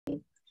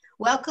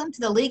Welcome to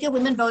the League of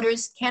Women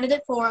Voters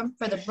Candidate Forum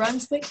for the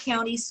Brunswick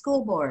County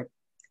School Board.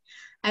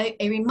 A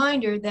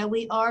reminder that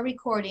we are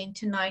recording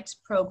tonight's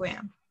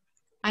program.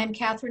 I'm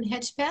Catherine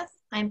Hedgepeth.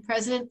 I'm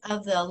president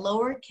of the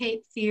Lower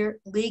Cape Fear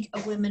League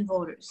of Women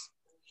Voters.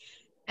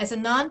 As a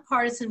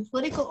nonpartisan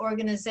political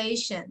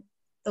organization,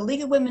 the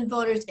League of Women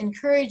Voters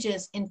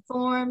encourages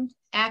informed,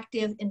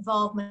 active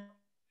involvement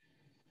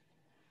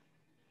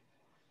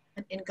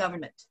in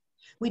government.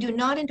 We do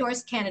not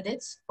endorse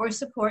candidates or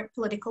support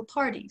political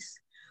parties.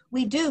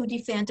 We do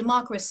defend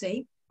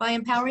democracy by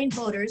empowering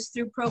voters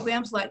through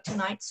programs like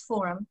tonight's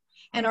forum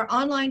and our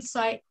online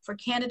site for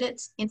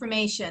candidates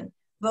information,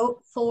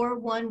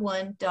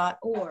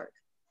 vote411.org,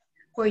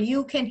 where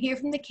you can hear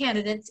from the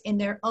candidates in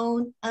their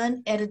own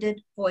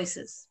unedited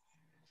voices.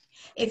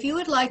 If you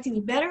would like to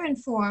be better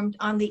informed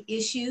on the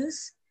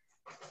issues,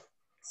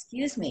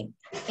 impacting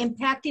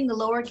the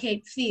Lower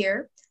Cape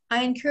Fear,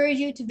 I encourage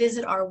you to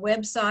visit our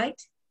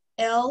website,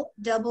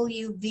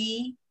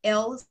 lwvlcf.org,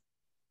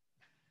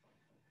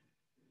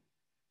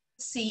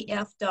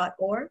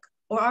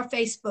 or our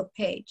Facebook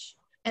page.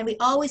 And we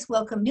always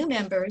welcome new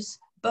members,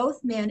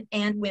 both men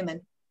and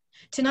women.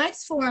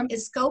 Tonight's forum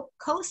is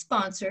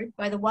co-sponsored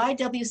by the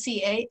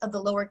YWCA of the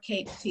Lower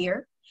Cape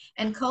Fear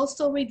and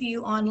Coastal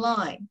Review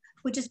Online,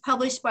 which is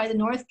published by the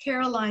North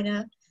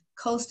Carolina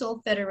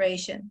Coastal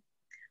Federation.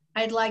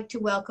 I'd like to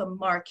welcome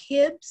Mark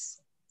Hibbs,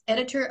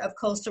 editor of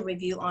Coastal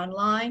Review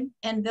Online,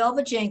 and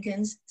Velva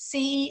Jenkins,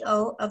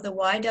 CEO of the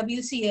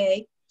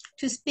YWCA,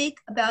 to speak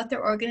about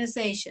their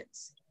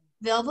organizations.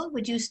 Velva,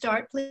 would you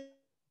start, please?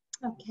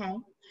 Okay.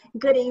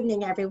 Good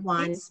evening,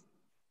 everyone. Please.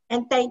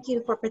 And thank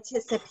you for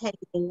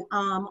participating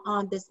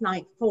on this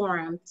night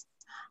forum.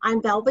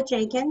 I'm Velva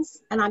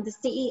Jenkins, and I'm the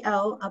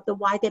CEO of the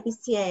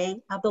YWCA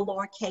of the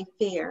Lower Cape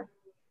Fear.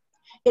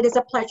 It is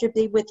a pleasure to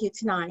be with you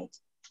tonight.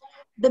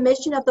 The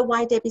mission of the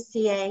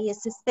YWCA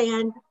is to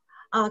stand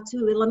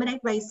to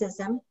eliminate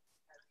racism,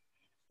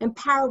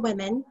 empower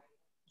women,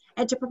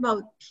 and to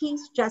promote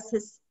peace,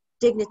 justice,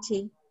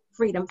 dignity,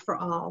 freedom for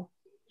all.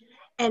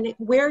 And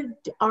we're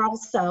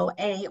also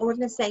an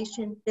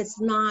organization that does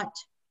not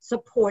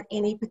support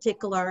any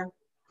particular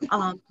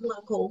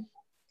local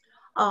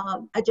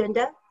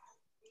agenda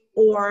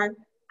or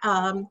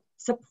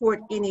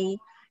support any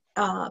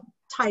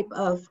type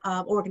of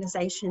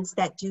organizations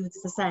that do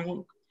the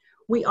same.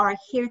 We are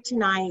here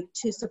tonight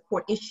to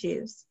support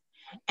issues.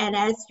 And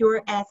as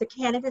a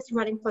candidate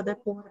running for the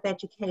Board of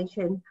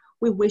Education,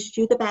 we wish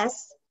you the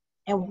best,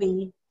 and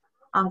we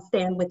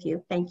stand with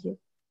you. Thank you.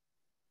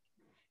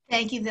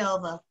 Thank you,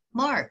 Velva.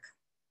 Mark.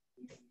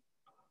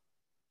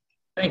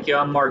 Thank you.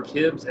 I'm Mark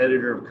Hibbs,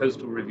 editor of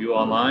Coastal Review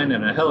Online,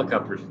 and a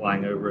helicopter's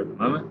flying over at the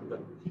moment.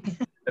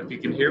 If you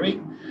can hear me.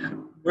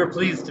 We're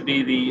pleased to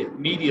be the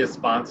media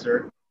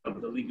sponsor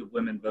of the League of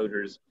Women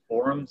Voters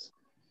forums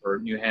for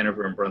New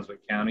Hanover and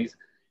Brunswick counties.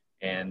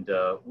 And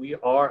we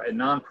are a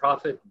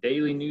nonprofit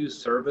daily news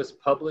service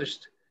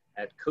published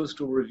at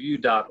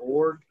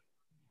coastalreview.org.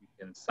 You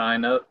can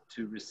sign up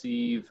to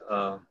receive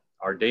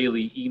our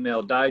daily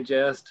email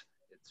digest.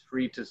 It's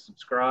free to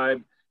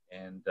subscribe,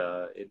 and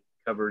it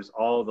covers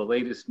all the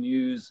latest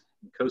news,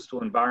 coastal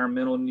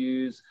environmental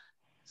news,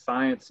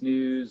 science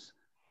news,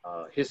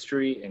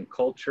 history and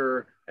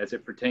culture as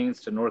it pertains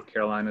to North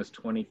Carolina's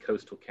 20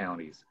 coastal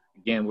counties.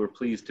 Again, we're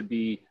pleased to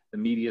be the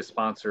media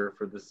sponsor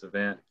for this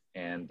event,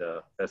 and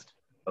best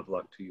of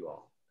luck to you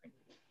all. Thank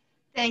you.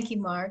 Thank you,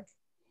 Mark.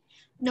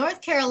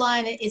 North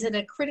Carolina is at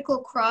a critical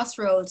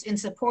crossroads in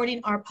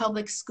supporting our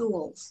public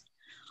schools.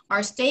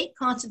 Our state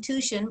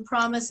constitution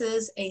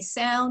promises a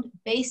sound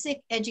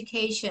basic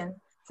education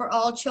for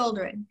all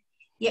children,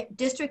 yet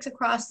districts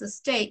across the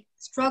state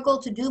struggle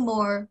to do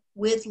more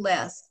with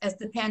less as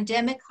the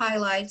pandemic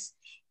highlights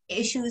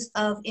issues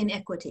of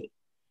inequity.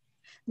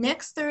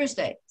 Next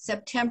Thursday,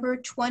 September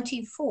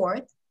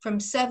 24th, from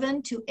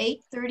 7 to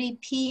 8:30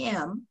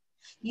 p.m.,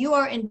 you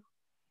are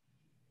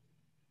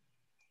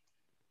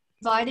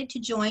invited to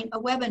join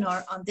a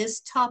webinar on this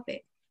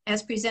topic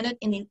as presented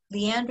in the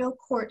Leandro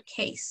Court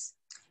case.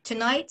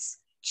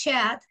 Tonight's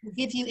chat will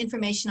give you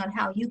information on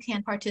how you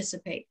can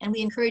participate, and we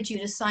encourage you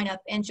to sign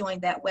up and join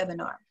that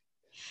webinar.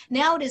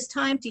 Now it is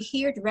time to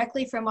hear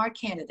directly from our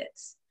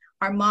candidates.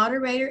 Our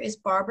moderator is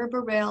Barbara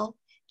Burrell,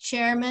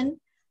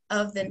 chairman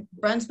of the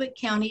Brunswick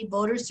County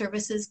Voter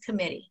Services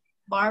Committee.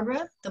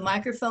 Barbara, the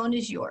microphone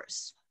is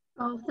yours.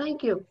 Oh,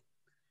 thank you.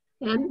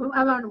 And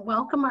I want to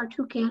welcome our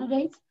two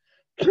candidates,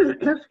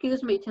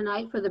 excuse me,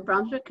 tonight for the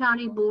Brunswick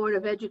County Board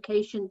of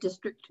Education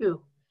District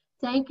 2.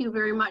 Thank you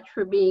very much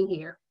for being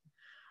here.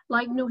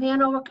 Like New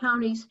Hanover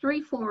County's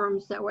 3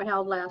 forums that were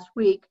held last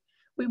week,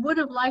 we would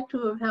have liked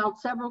to have held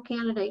several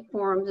candidate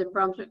forums in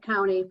Brunswick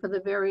County for the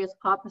various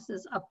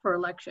offices up for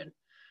election.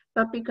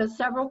 But because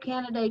several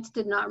candidates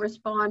did not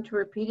respond to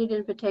repeated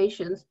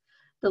invitations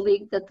the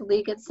league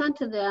had sent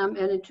to them,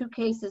 and in 2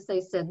 cases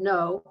they said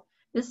no,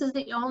 this is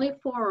the only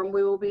forum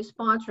we will be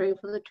sponsoring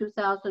for the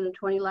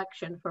 2020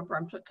 election for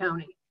Brunswick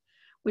County.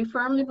 We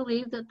firmly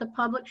believe that the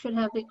public should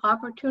have the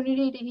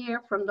opportunity to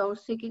hear from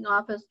those seeking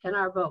office and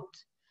our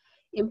votes.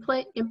 In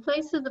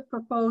place of the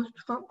proposed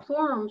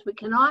forums we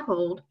cannot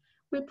hold,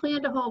 we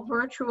plan to hold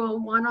virtual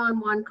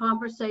one-on-one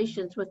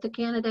conversations with the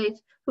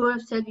candidates who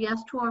have said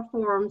yes to our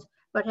forums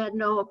but had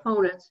no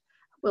opponents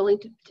willing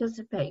to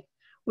participate.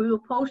 We will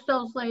post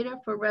those later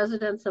for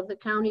residents of the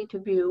county to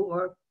view,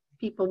 or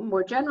people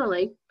more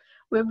generally.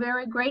 We're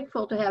very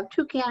grateful to have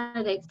two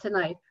candidates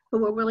tonight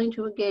who are willing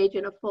to engage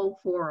in a full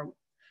forum.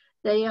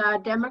 They are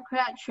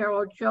Democrat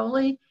Sherrill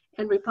Jolie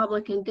and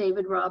Republican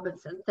David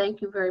Robinson.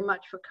 Thank you very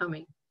much for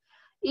coming.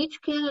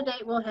 Each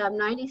candidate will have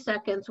 90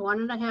 seconds,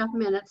 1.5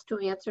 minutes to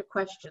answer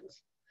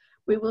questions.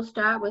 We will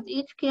start with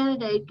each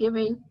candidate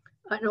giving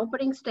an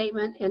opening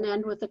statement and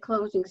end with a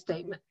closing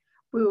statement.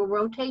 We will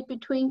rotate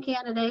between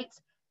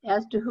candidates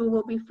as to who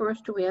will be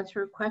first to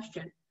answer a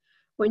question.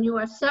 When you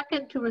are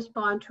second to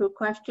respond to a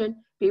question,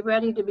 be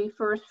ready to be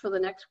first for the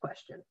next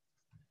question.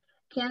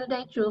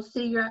 Candidates, you'll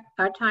see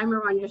our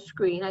timer on your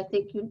screen. I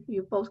think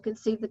you both can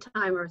see the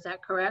timer, is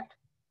that correct?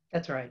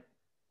 That's right.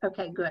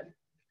 Okay, good.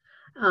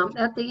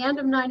 At the end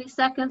of 90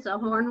 seconds, a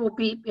horn will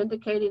beep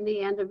indicating the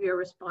end of your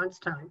response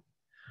time.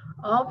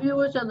 All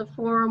viewers of the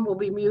forum will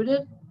be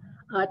muted.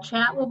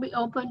 Chat will be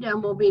opened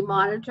and will be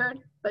monitored,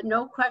 but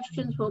no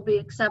questions will be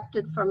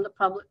accepted from the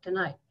public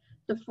tonight.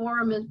 The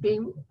forum is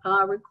being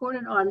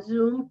recorded on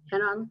Zoom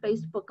and on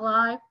Facebook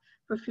Live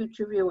for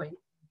future viewing.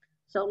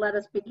 So let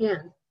us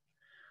begin.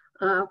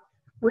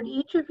 Would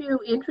each of you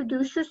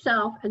introduce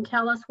yourself and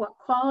tell us what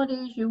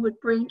qualities you would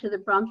bring to the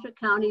Brunswick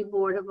County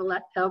Board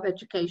of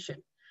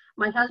Education?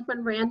 My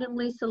husband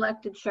randomly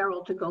selected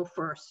Sherrill to go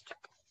first.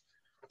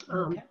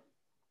 Okay.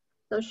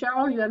 So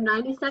Sherrill, you have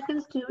 90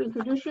 seconds to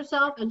introduce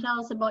yourself and tell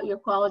us about your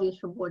qualities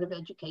for Board of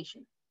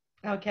Education.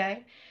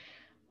 Okay.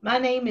 My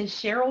name is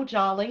Sherrill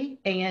Jolie,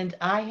 and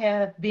I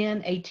have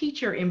been a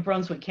teacher in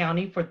Brunswick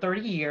County for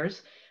 30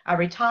 years. I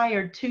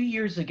retired 2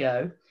 years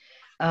ago.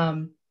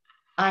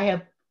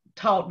 I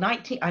taught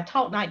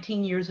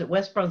 19 years at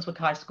West Brunswick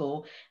High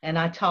School, and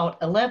I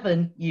taught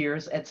 11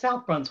 years at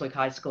South Brunswick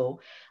High School.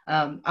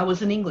 I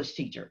was an English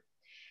teacher.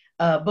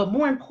 But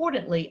more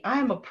importantly, I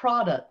am a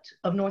product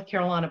of North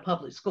Carolina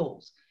public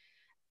schools.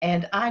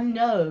 And I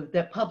know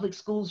that public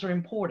schools are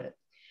important.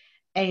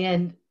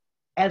 And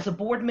as a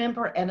board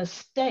member and a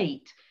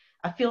state,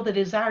 I feel that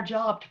it is our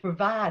job to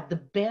provide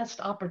the best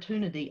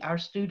opportunity our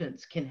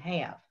students can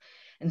have.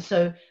 And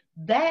so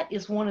that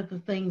is one of the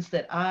things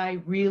that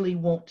I really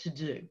want to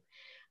do.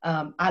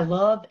 I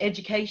love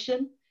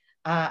education.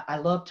 I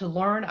love to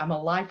learn. I'm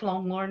a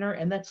lifelong learner,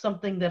 and that's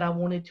something that I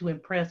wanted to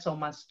impress on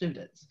my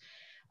students.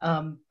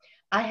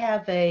 I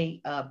have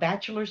a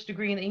bachelor's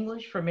degree in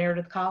English from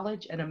Meredith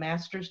College and a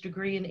master's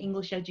degree in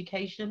English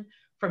education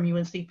from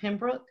UNC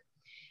Pembroke.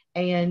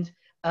 And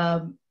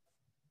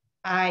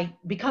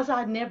because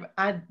I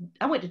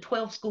went to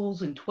 12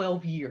 schools in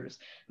 12 years.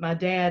 My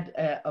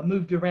dad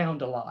moved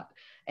around a lot.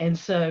 And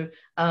so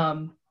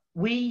I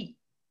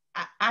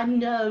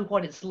know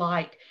what it's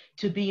like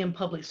to be in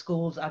public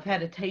schools. I've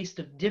had a taste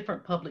of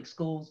different public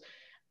schools.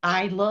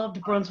 I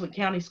loved Brunswick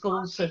County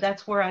schools, so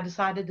that's where I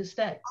decided to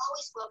stay.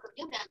 Always welcome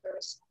new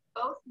members,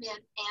 both men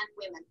and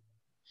women.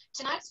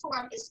 Tonight's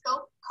forum is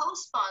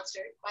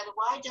co-sponsored by the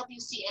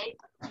YWCA.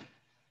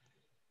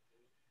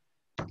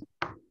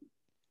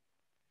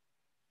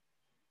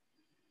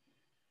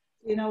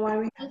 You know why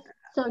we have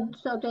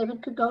So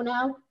David could go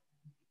now?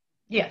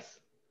 Yes.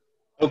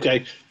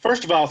 Okay.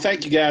 First of all,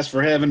 thank you guys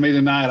for having me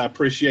tonight. I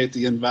appreciate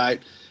the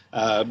invite.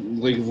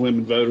 League of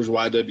Women Voters,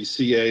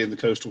 YWCA, and the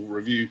Coastal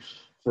Review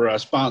for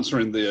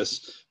sponsoring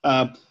this.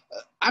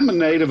 I'm a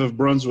native of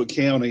Brunswick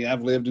County.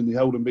 I've lived in the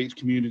Holden Beach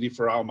community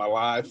for all my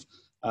life.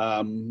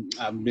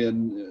 I've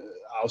been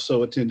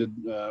also attended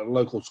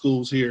local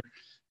schools here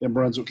in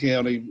Brunswick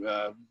County,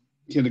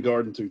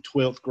 kindergarten through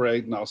 12th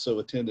grade, and also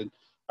attended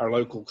our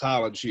local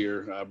college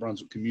here,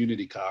 Brunswick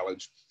Community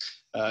College.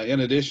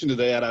 In addition to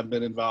that, I've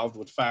been involved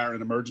with fire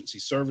and emergency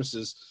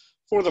services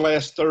for the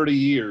last 30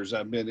 years.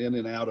 I've been in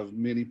and out of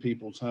many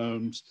people's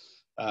homes.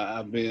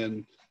 I've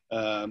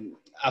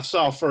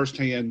saw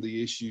firsthand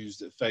the issues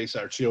that face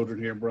our children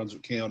here in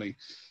Brunswick County.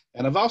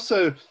 And I've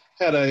also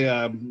had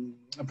a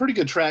pretty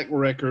good track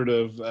record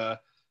of,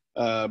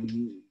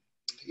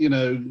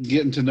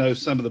 getting to know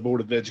some of the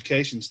Board of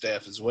Education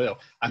staff as well.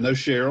 I know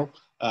Sherrill.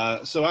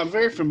 So I'm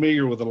very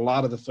familiar with a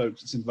lot of the folks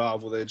that's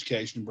involved with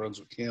education in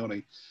Brunswick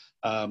County,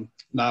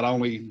 not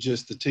only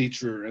just the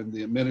teacher and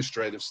the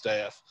administrative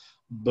staff,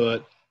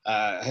 but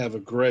I have a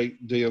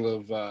great deal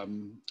of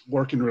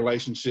working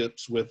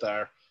relationships with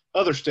our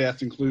other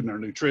staff, including our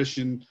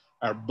nutrition,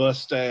 our bus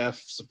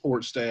staff,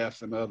 support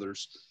staff, and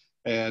others.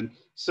 And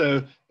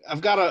so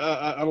I've got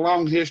a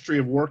long history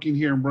of working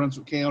here in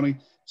Brunswick County,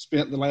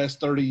 spent the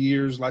last 30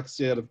 years, like I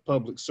said, of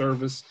public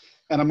service.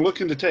 And I'm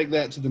looking to take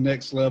that to the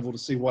next level to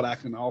see what I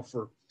can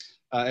offer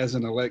as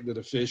an elected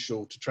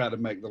official to try to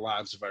make the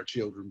lives of our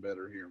children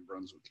better here in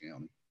Brunswick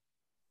County.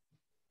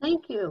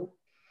 Thank you.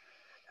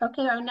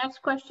 Okay, our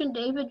next question,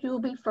 David, you will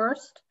be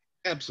first.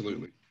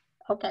 Absolutely.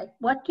 Okay,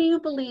 what do you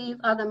believe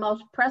are the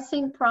most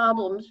pressing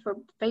problems for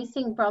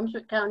facing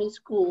Brunswick County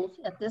schools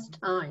at this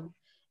time?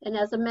 And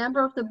as a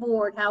member of the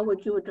board, how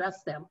would you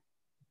address them?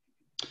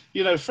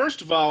 You know,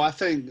 first of all, I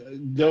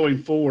think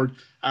going forward,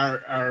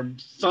 our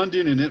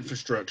funding and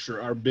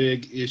infrastructure are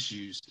big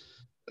issues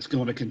that's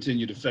going to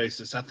continue to face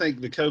us. I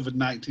think the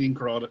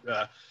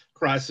COVID-19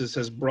 crisis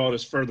has brought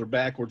us further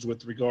backwards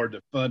with regard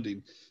to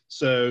funding.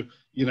 So,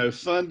 you know,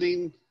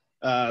 funding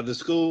the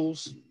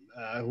schools,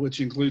 which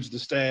includes the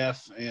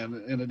staff,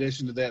 and in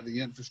addition to that, the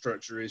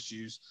infrastructure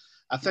issues.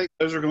 I think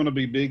those are going to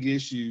be big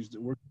issues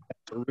that we're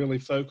going to really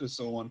focus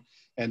on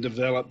and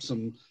develop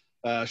some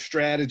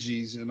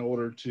strategies in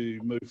order to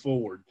move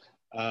forward.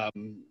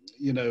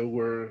 You know,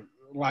 we're,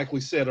 like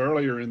we said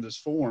earlier in this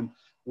forum,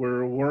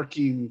 we're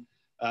working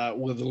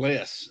with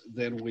less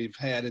than we've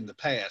had in the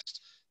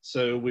past.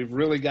 So we've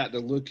really got to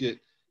look at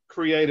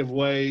creative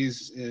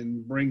ways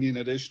in bringing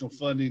additional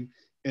funding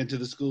into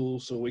the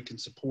schools so we can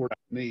support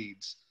our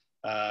needs,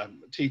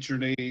 teacher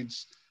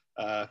needs,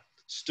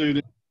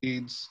 student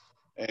needs,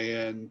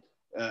 and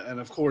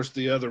of course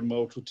the other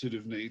multitude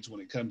of needs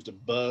when it comes to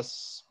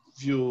bus,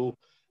 fuel,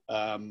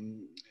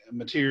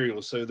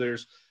 materials. So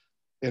there's,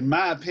 in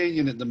my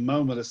opinion at the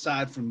moment,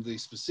 aside from the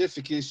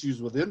specific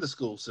issues within the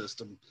school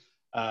system,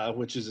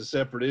 which is a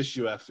separate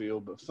issue I feel,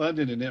 but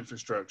funding and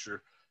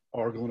infrastructure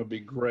are going to be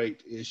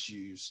great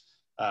issues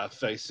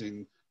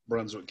facing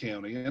Brunswick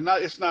County. And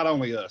it's not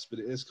only us, but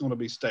it's going to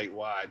be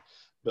statewide.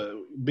 But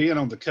being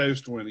on the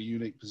coast, we're in a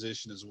unique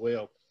position as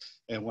well.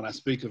 And when I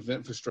speak of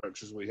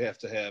infrastructures, we have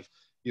to have,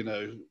 you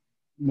know,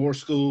 more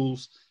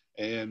schools,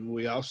 and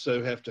we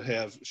also have to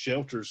have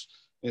shelters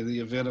in the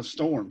event of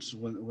storms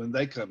when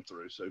they come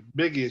through. So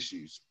big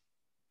issues.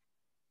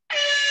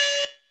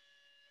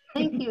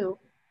 Thank you.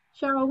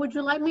 Sherrill, would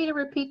you like me to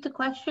repeat the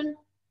question?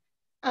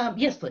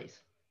 Yes, please.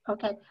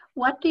 Okay.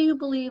 What do you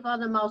believe are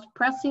the most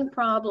pressing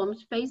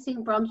problems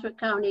facing Brunswick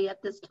County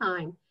at this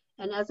time?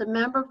 And as a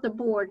member of the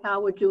board,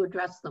 how would you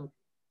address them?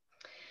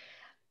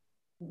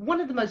 One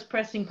of the most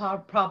pressing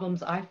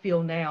problems I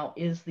feel now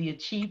is the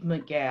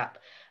achievement gap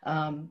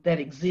that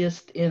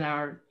exists in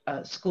our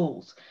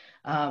schools.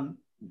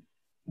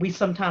 We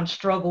sometimes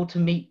struggle to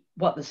meet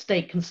what the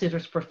state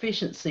considers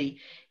proficiency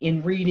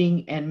in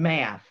reading and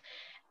math.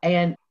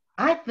 And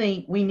I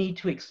think we need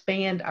to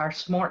expand our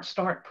Smart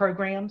Start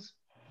programs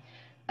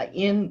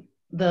in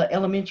the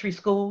elementary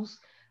schools,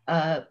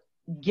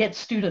 get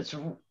students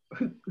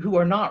who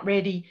are not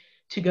ready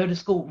to go to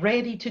school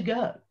ready to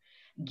go.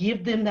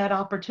 Give them that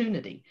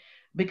opportunity,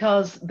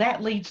 because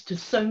that leads to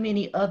so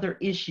many other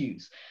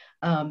issues.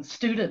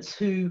 Students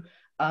who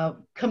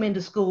come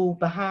into school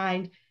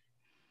behind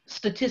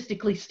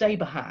statistically stay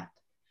behind.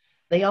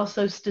 They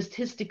also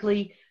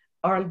statistically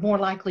are more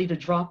likely to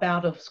drop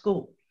out of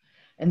school.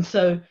 And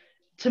so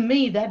to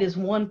me, that is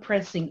one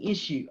pressing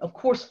issue. Of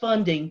course,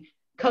 funding,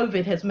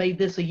 COVID has made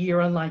this a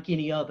year unlike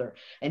any other.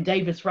 And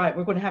David's right,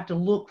 we're going to have to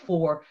look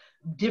for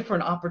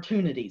different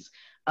opportunities.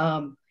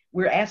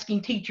 We're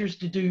asking teachers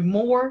to do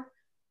more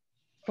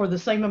for the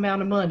same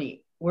amount of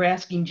money. We're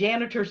asking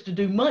janitors to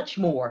do much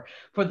more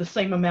for the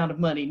same amount of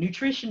money,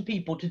 nutrition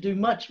people to do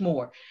much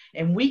more.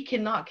 And we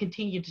cannot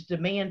continue to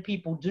demand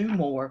people do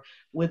more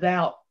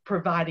without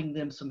providing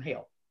them some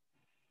help.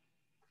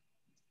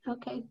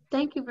 Okay,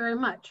 thank you very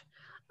much.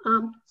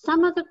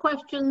 Some of the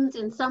questions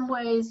in some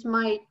ways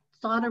might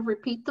sort of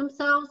repeat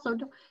themselves, so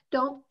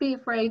don't be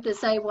afraid to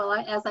say, well,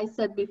 as I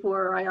said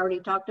before, I already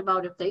talked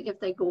about if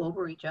they go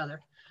over each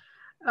other.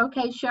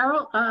 Okay,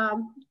 Sherrill,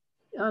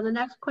 the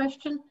next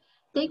question.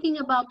 Thinking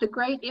about the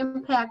great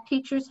impact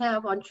teachers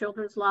have on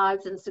children's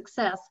lives and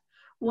success,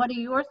 what are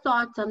your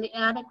thoughts on the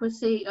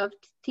adequacy of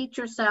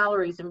teacher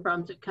salaries in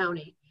Brunswick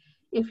County?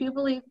 If you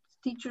believe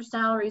teacher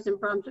salaries in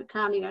Brunswick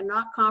County are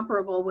not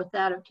comparable with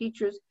that of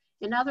teachers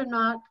in other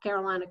North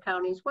Carolina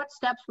counties, what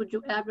steps would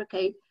you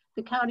advocate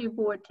the county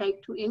board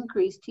take to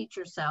increase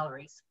teacher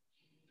salaries?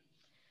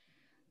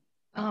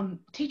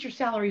 Teacher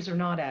salaries are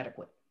not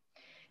adequate.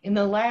 In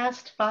the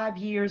last 5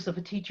 years of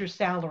a teacher's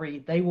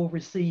salary, they will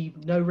receive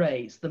no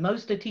raise. The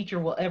most a teacher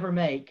will ever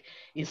make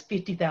is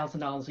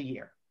 $50,000 a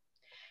year.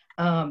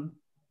 And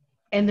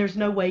there's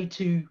no way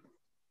to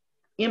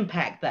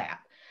impact that.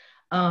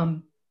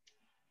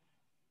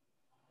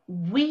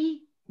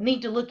 We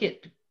need to look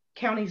at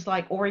counties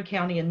like Horry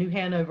County and New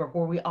Hanover,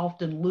 where we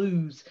often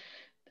lose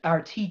our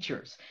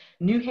teachers.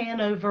 New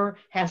Hanover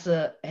has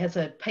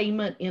a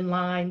payment in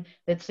line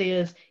that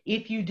says,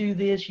 if you do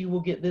this, you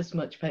will get this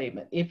much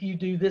payment. If you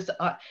do this,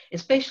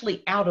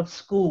 especially out of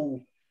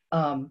school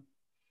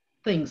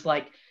things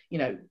like, you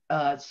know,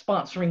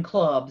 sponsoring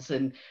clubs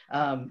and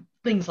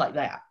things like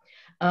that.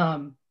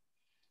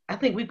 I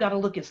think we've got to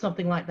look at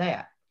something like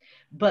that.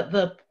 But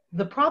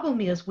the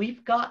problem is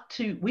we've got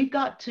to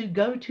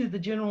go to the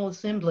General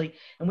Assembly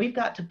and we've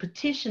got to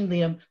petition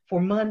them for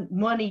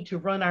money to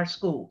run our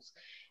schools.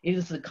 It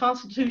is the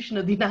Constitution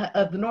of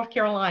the North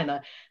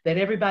Carolina that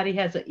everybody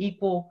has an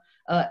equal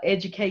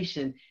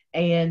education,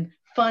 and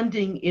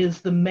funding is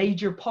the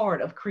major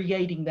part of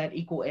creating that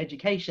equal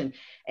education.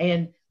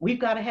 And we've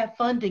got to have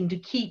funding to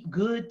keep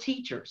good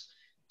teachers,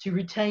 to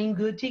retain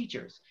good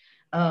teachers.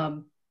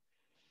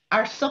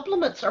 Our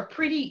supplements are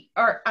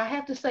I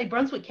have to say,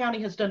 Brunswick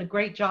County has done a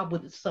great job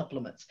with its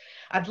supplements.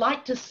 I'd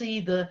like to see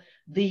the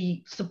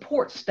the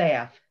support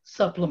staff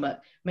supplement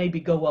maybe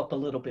go up a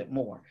little bit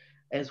more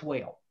as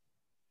well.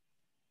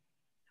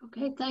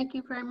 Okay, thank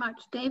you very much.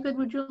 David,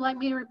 would you like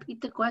me to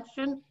repeat the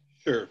question?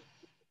 Sure.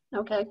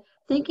 Okay,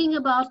 thinking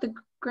about the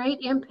great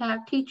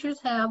impact teachers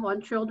have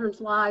on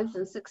children's lives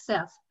and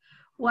success,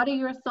 what are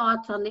your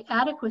thoughts on the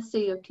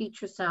adequacy of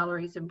teacher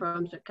salaries in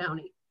Brunswick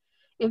County?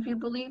 If you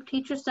believe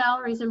teacher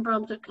salaries in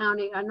Brunswick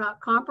County are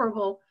not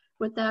comparable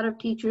with that of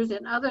teachers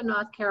in other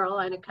North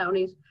Carolina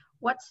counties,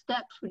 what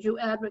steps would you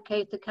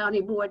advocate the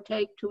county board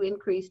take to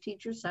increase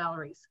teacher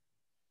salaries?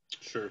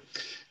 Sure.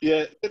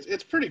 Yeah,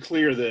 it's pretty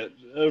clear that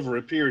over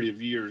a period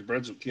of years,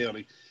 Brunswick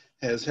County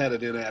has had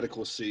an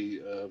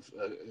inadequacy of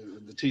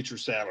the teacher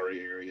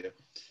salary area.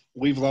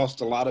 We've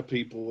lost a lot of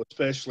people,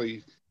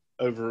 especially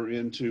over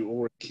into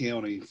Horry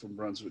County from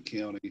Brunswick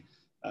County,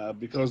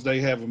 because they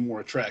have a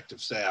more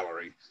attractive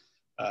salary.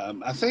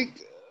 I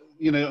think,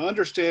 you know,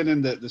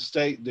 understanding that the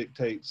state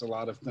dictates a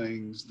lot of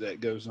things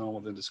that goes on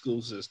within the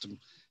school system,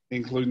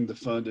 including the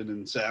funding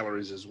and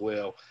salaries as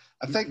well.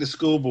 I think the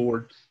school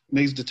board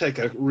needs to take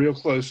a real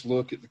close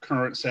look at the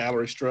current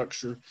salary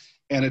structure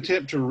and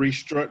attempt to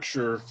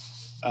restructure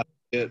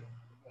it,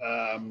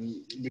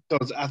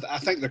 because I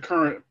think the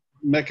current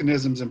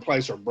mechanisms in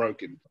place are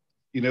broken.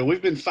 You know,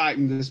 we've been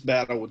fighting this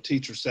battle with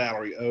teacher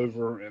salary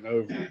over and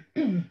over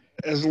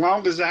as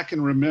long as I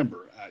can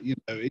remember. You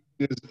know,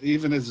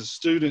 even as a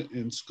student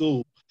in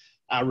school,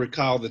 I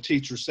recall the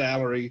teacher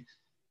salary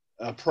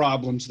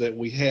problems that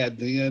we had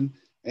then,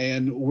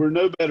 and we're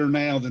no better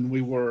now than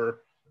we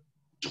were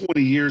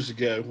 20 years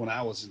ago when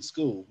I was in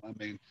school. I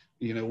mean,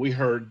 you know, we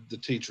heard the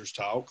teachers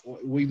talk.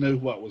 We knew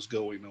what was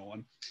going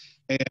on.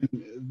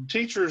 And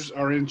teachers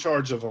are in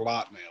charge of a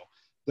lot now.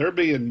 They're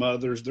being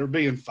mothers, they're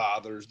being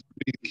fathers,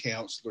 they're being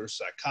counselors,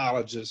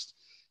 psychologists.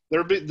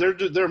 They're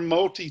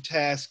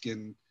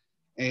multitasking,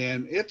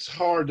 and it's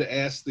hard to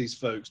ask these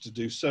folks to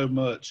do so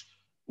much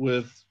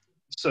with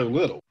so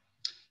little.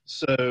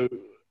 So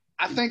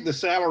I think the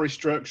salary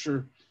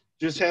structure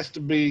just has to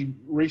be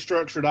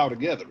restructured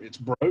altogether. It's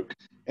broke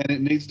and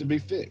it needs to be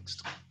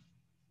fixed.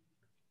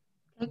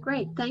 Okay,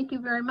 great. Thank you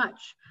very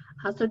much.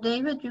 So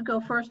David, you go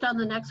first on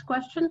the next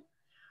question.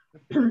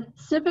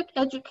 Civic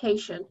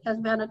education has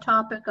been a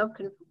topic of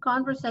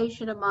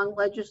conversation among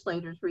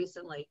legislators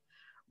recently.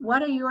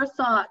 What are your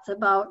thoughts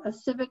about a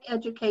civic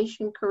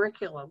education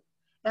curriculum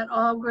at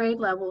all grade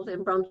levels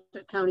in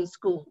Brunswick County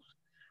schools?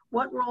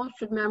 What role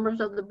should members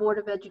of the Board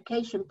of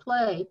Education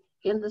play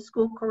in the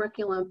school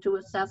curriculum to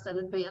assess and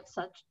advance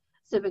such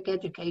civic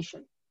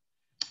education?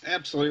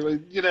 Absolutely.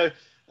 You know,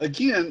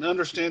 again,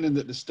 understanding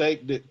that the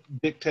state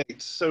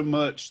dictates so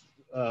much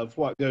of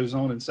what goes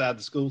on inside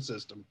the school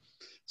system.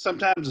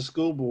 Sometimes the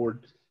school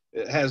board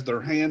has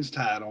their hands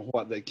tied on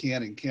what they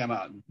can and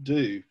cannot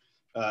do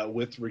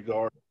with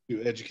regard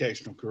to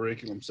educational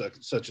curriculum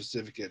such as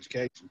civic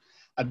education.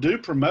 I do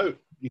promote,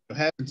 you know,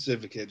 having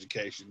civic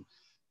education,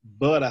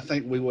 but I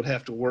think we would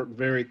have to work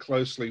very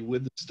closely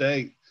with the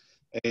state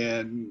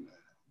and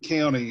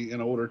county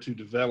in order to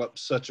develop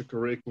such a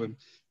curriculum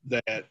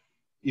that,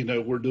 you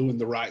know, we're doing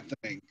the right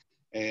thing.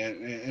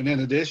 And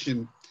in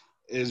addition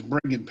is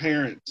bringing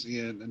parents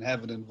in and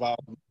having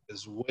involvement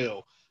as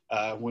well.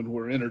 When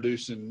we're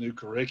introducing new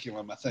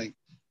curriculum, I think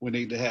we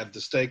need to have the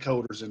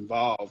stakeholders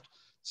involved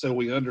so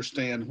we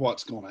understand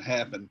what's going to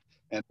happen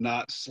and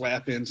not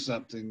slap in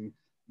something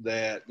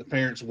that the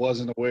parents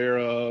wasn't aware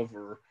of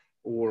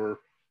or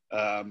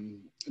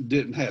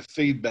didn't have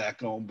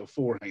feedback on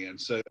beforehand.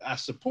 So I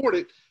support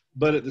it,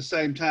 but at the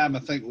same time, I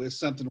think it's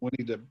something we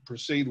need to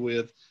proceed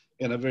with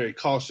in a very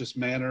cautious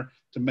manner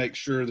to make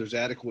sure there's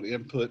adequate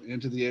input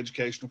into the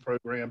educational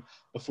program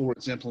before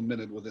it's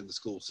implemented within the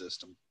school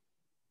system.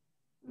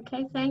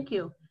 Okay, thank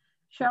you.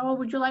 Sherrill,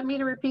 would you like me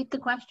to repeat the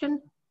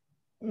question?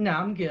 No,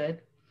 I'm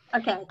good.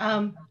 Okay.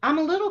 I'm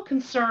a little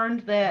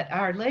concerned that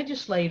our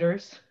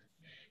legislators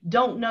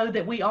don't know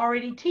that we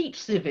already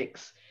teach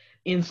civics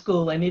in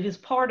school, and it is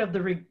part of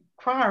the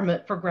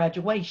requirement for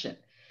graduation.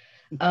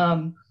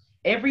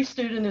 Every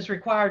student is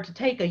required to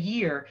take a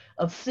year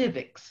of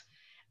civics.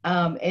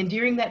 And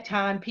during that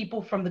time,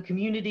 people from the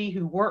community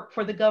who work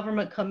for the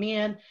government come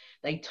in,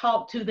 they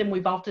talk to them.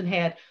 We've often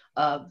had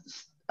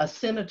a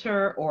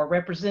senator or a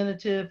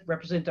Representative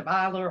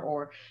Eiler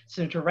or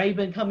Senator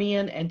Rabin come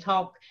in and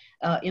talk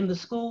in the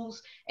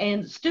schools,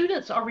 and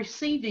students are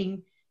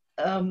receiving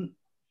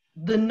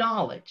the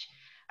knowledge.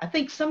 I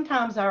think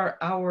sometimes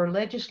our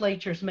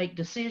legislatures make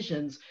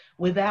decisions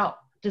without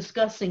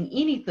discussing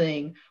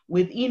anything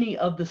with any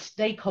of the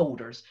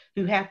stakeholders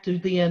who have to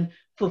then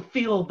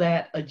fulfill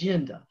that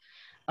agenda.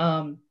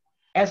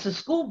 As a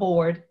school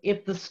board,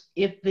 if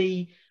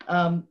the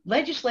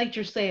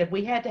legislature said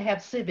we had to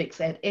have civics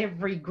at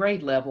every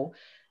grade level,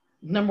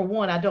 number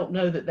one, I don't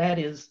know that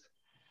is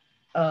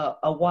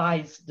a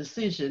wise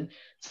decision,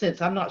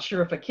 since I'm not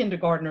sure if a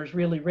kindergartner is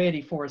really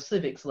ready for a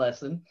civics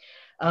lesson.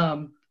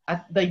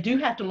 They do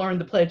have to learn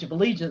the Pledge of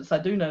Allegiance. I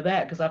do know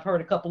that because I've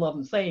heard a couple of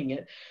them saying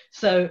it.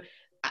 So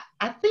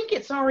I think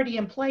it's already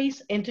in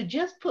place, and to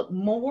just put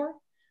more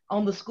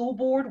on the school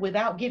board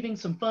without giving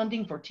some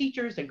funding for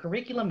teachers and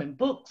curriculum and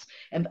books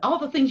and all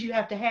the things you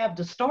have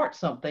to start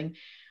something.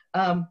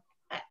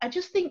 I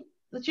just think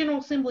the General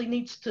Assembly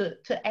needs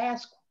to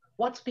ask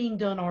what's being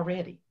done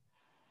already.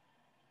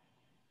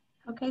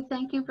 Okay,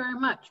 thank you very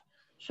much.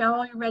 Cheryl,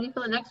 are you ready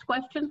for the next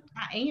question?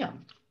 I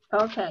am.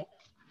 Okay.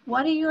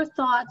 What are your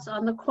thoughts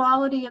on the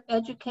quality of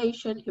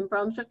education in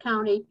Brunswick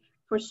County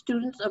for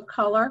students of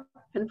color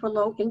and for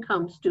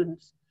low-income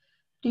students?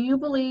 Do you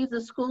believe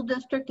the school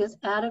district is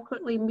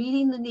adequately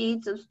meeting the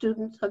needs of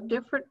students of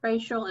different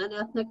racial and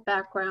ethnic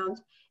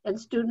backgrounds and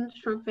students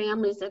from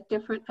families at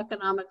different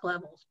economic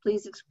levels?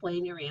 Please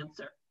explain your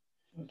answer.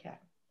 Okay.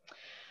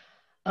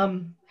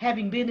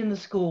 Having been in the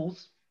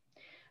schools,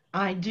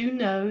 I do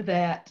know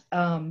that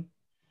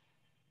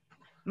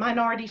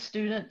minority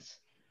students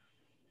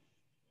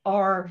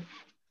are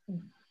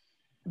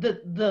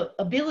the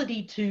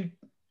ability to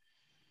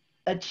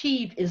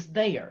achieve is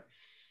there.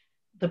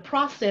 The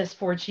process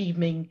for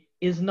achieving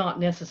is not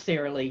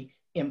necessarily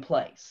in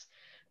place.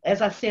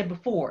 As I said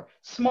before,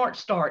 Smart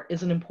Start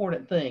is an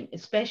important thing,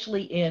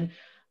 especially in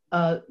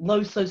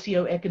low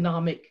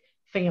socioeconomic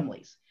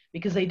families,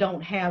 because they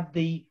don't have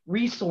the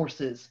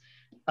resources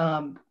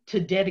to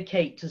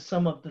dedicate to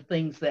some of the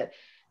things that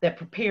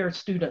prepare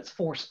students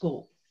for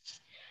school.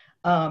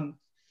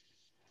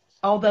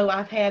 Although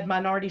I've had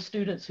minority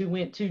students who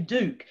went to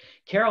Duke,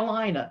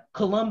 Carolina,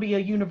 Columbia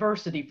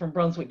University from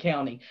Brunswick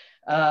County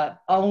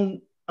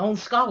on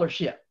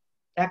scholarship,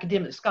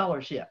 academic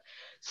scholarship.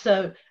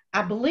 So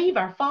I believe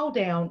our fall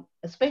down,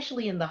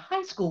 especially in the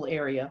high school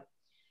area,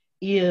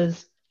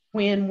 is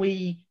when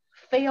we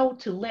fail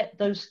to let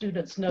those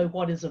students know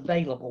what is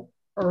available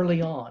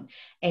early on.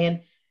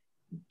 And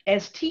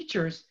as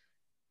teachers,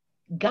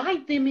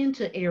 guide them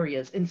into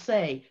areas and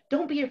say,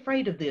 don't be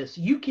afraid of this,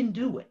 you can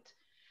do it.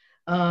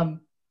 And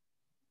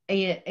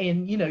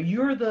you know,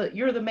 you're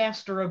the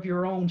master of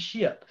your own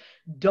ship.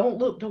 Don't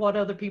look to what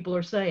other people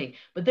are saying.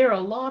 But there are a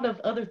lot of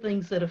other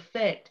things that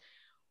affect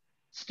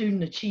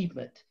student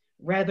achievement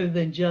rather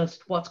than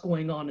just what's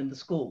going on in the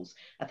schools.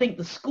 I think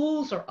the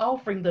schools are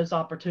offering those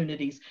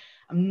opportunities.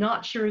 I'm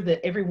not sure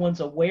that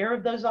everyone's aware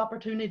of those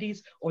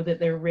opportunities or that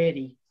they're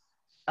ready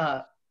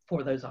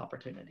for those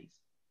opportunities.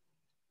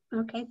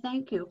 Okay,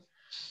 thank you.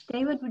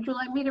 David, would you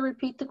like me to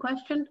repeat the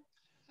question?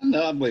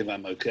 No, I believe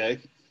I'm okay.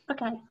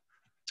 Okay.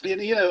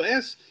 And, you know,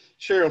 as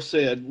Sherrill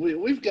said,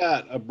 we've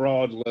got a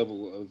broad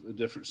level of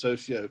different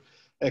socioeconomic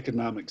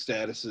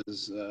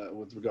statuses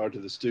with regard to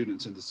the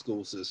students in the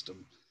school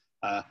system.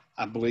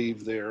 I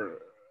believe there,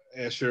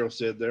 as Sherrill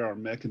said, there are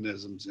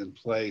mechanisms in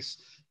place,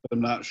 but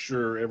I'm not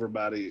sure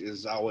everybody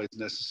is always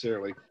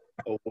necessarily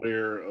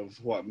aware of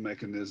what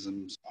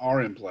mechanisms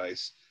are in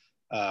place.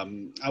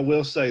 I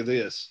will say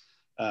this,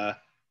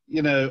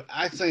 you know,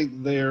 I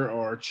think there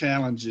are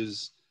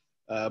challenges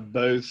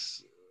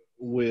both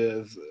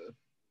with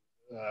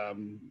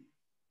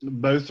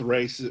both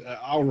races,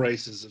 all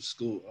races of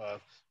school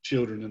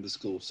children in the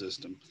school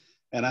system.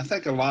 And I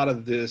think a lot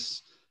of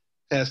this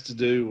has to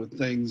do with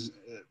things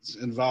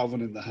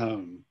involving in the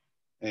home.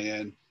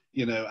 And,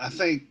 you know, I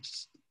think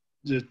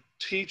the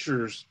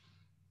teachers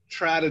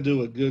try to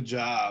do a good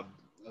job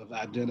of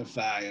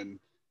identifying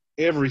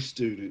every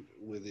student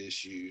with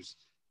issues.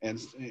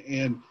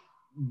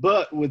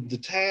 But with the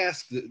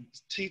tasks that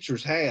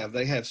teachers have,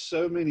 they have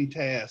so many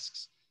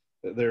tasks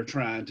that they're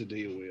trying to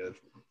deal with,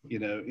 you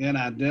know, in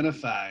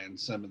identifying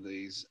some of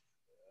these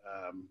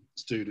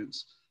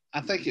students.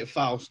 I think it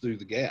falls through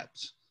the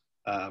gaps.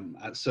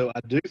 So I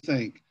do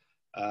think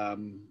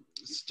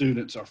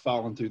students are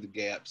falling through the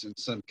gaps in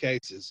some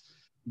cases,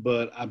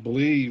 but I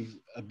believe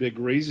a big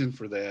reason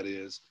for that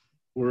is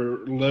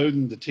we're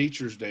loading the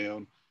teachers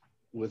down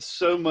with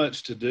so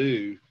much to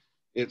do.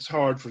 It's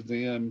hard for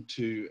them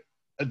to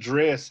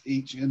address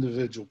each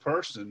individual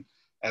person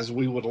as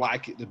we would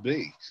like it to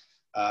be.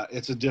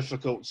 It's a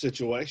difficult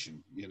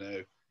situation, you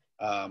know,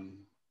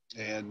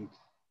 and,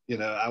 you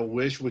know, I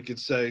wish we could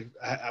say,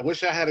 I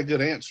wish I had a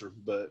good answer,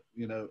 but,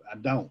 you know, I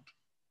don't.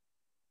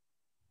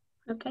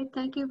 Okay,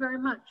 thank you very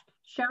much.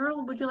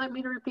 Sherrill, would you like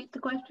me to repeat the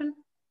question?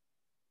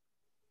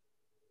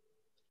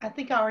 I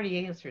think I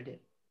already answered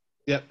it.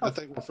 Yep, I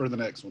think we're for the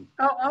next one.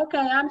 Oh, okay,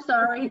 I'm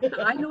sorry.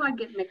 I knew I'd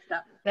get mixed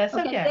up. That's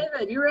okay.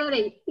 David, you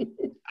ready?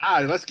 All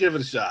right, let's give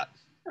it a shot.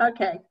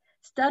 Okay.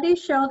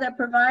 Studies show that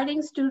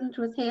providing students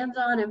with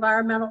hands-on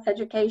environmental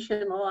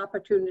educational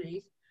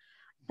opportunities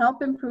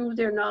help improve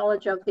their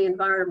knowledge of the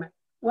environment.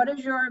 What is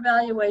your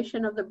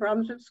evaluation of the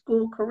Brunswick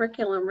School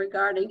curriculum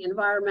regarding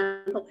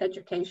environmental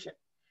education?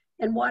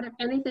 And what, if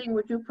anything,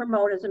 would you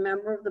promote as a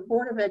member of the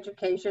Board of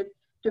Education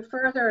to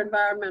further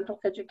environmental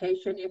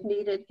education if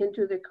needed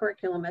into the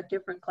curriculum at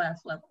different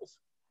class levels?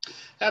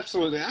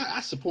 Absolutely.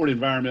 I support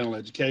environmental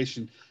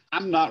education.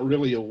 I'm not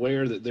really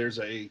aware that there's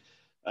a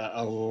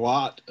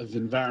lot of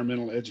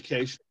environmental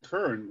education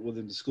occurring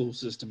within the school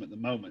system at the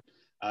moment,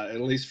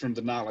 at least from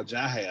the knowledge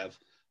I have.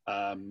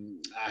 I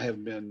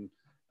have been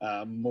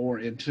more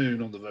in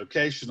tune on the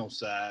vocational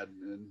side,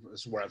 and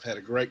that's where I've had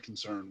a great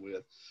concern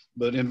with.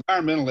 But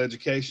environmental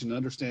education,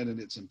 understanding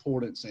its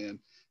importance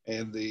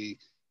and the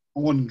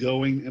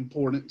ongoing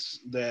importance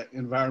that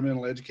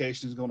environmental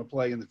education is going to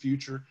play in the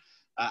future.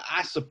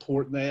 I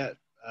support that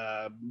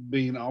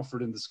being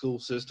offered in the school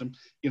system.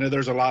 You know,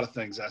 there's a lot of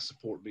things I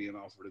support being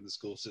offered in the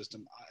school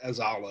system, as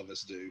all of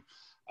us do.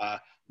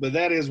 But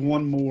that is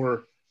one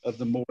more of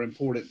the more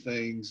important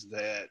things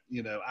that,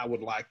 you know, I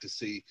would like to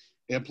see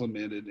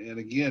implemented. And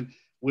again,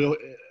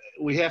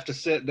 we have to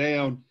sit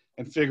down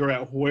and figure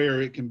out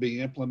where it can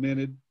be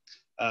implemented.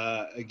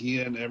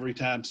 Again, every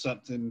time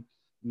something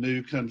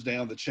new comes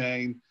down the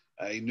chain,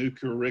 a new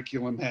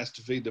curriculum has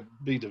to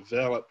be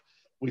developed.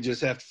 We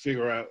just have to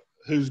figure out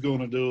who's going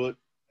to do it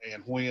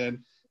and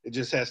when. It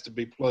just has to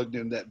be plugged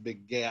in that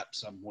big gap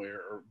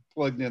somewhere, or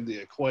plugged in the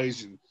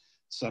equation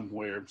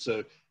somewhere.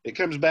 So it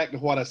comes back to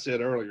what I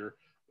said earlier.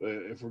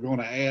 If we're going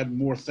to add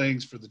more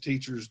things for the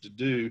teachers to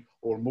do,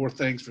 or more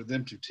things for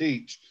them to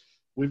teach,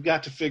 we've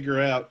got to figure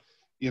out,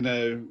 you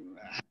know,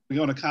 how we're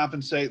going to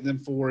compensate them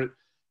for it,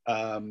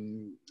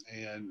 and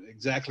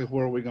exactly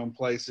where we're going to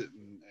place it,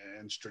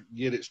 and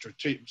get it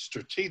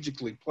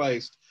strategically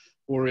placed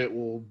where it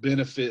will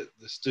benefit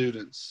the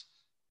students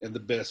in the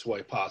best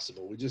way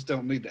possible. We just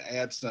don't need to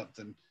add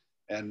something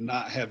and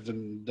not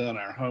having done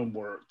our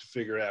homework to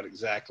figure out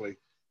exactly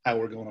how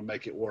we're going to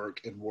make it work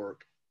and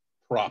work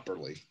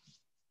properly.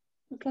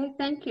 Okay,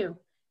 thank you.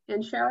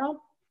 And Sherrill, do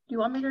you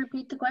want me to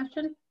repeat the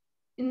question?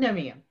 No,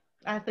 ma'am.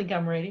 I think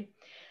I'm ready.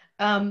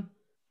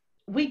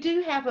 We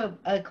do have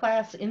a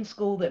class in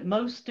school that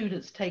most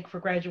students take for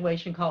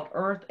graduation called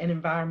Earth and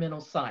Environmental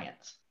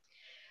Science.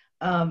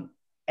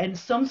 And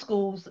some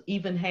schools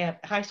even have,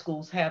 high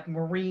schools have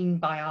marine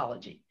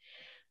biology.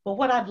 But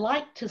what I'd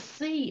like to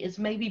see is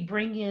maybe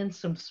bring in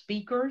some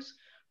speakers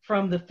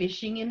from the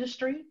fishing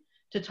industry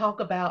to talk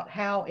about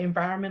how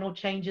environmental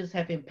changes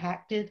have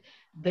impacted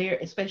there,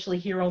 especially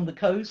here on the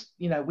coast.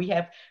 You know, we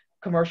have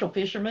commercial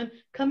fishermen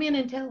come in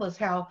and tell us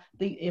how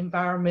the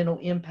environmental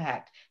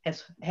impact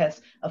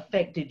has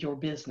affected your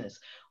business.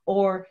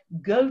 Or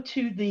go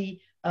to the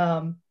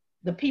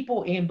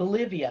people in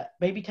Bolivia,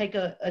 maybe take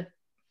an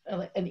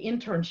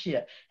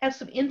internship, have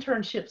some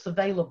internships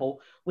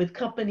available with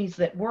companies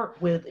that work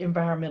with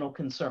environmental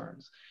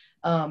concerns.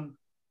 And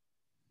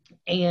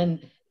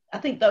I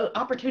think the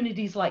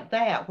opportunities like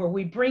that, where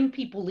we bring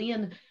people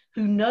in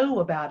who know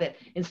about it,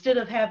 instead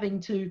of having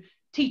to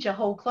teach a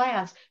whole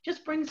class,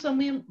 just bring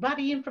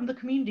somebody in from the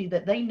community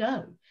that they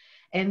know,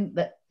 and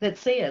that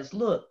says,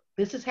 look,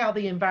 this is how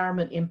the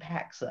environment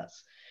impacts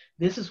us.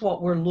 This is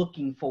what we're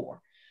looking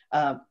for.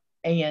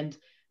 And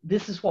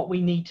this is what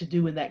we need to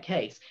do in that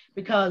case.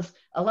 Because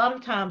a lot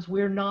of times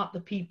we're not the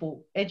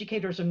people,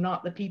 educators are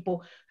not the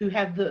people who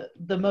have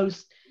the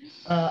most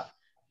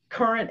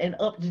current and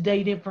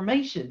up-to-date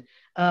information.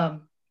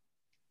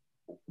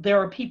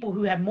 There are people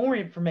who have more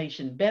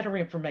information, better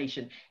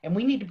information, and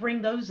we need to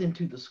bring those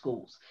into the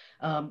schools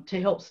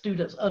to help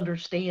students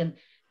understand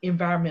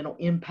environmental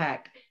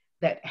impact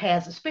that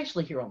has,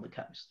 especially here on the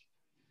coast.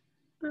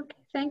 Okay,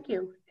 thank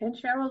you. And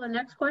Sherrill, the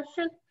next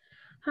question.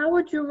 How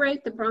would you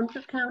rate the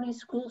Brunswick County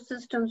school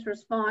system's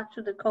response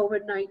to the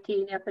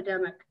COVID-19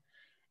 epidemic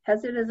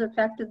as it has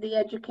affected the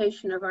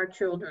education of our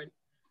children?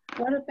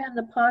 What have been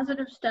the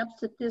positive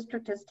steps the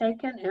district has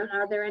taken, and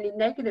are there any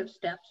negative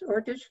steps or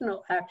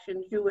additional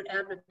actions you would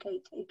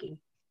advocate taking?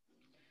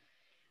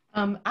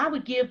 I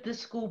would give this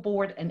school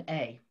board an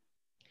A.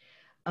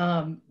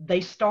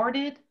 They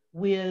started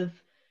with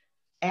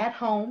at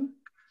home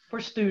for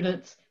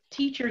students,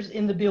 teachers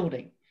in the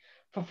building.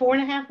 For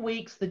 4.5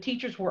 weeks, the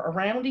teachers were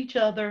around each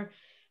other,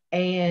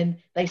 and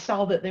they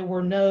saw that there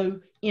were no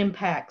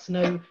impacts,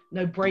 no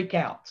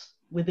breakouts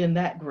within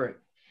that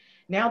group.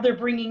 Now they're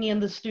bringing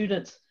in the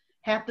students,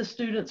 half the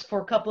students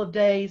for a couple of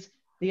days,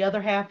 the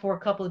other half for a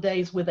couple of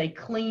days, with a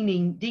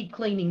deep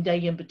cleaning day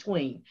in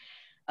between.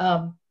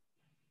 I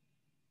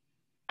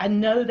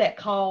know that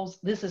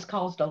this has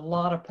caused a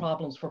lot of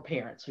problems for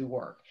parents who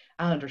work.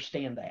 I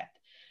understand that.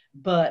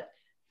 But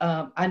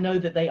I know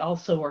that they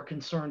also are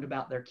concerned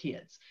about their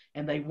kids,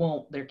 and they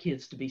want their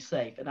kids to be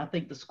safe. And I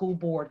think the school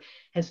board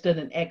has done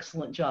an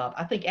excellent job.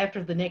 I think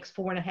after the next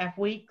 4.5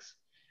 weeks,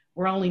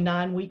 we're only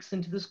 9 weeks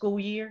into the school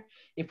year.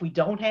 If we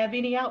don't have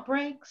any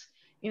outbreaks,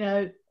 you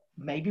know,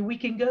 maybe we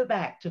can go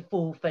back to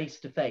full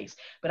face-to-face.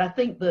 But I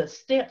think the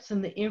steps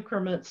and the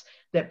increments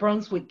that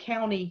Brunswick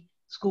County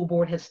School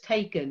Board has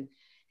taken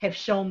have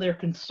shown their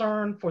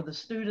concern for the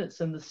students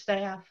and the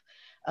staff,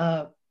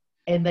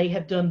 and they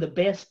have done the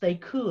best they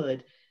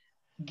could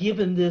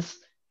given this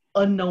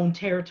unknown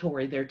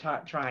territory they're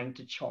trying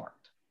to chart.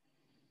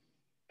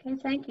 Okay,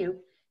 thank you.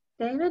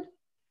 David?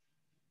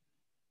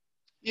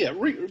 Yeah,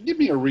 give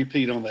me a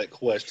repeat on that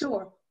question.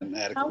 Sure.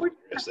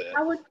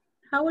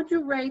 How would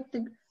you rate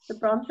the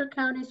Brunswick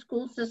County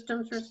school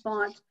system's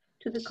response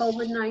to the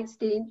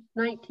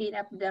COVID-19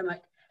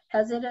 epidemic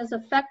as it has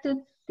affected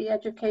the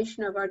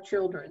education of our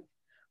children?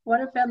 What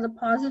have been the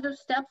positive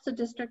steps the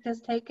district has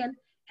taken,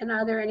 and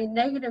are there any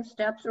negative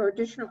steps or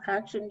additional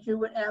actions you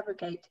would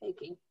advocate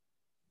taking?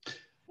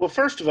 Well,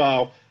 first of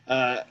all,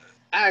 I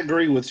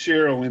agree with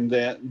Sherrill in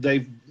that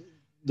the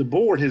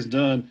board has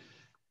done,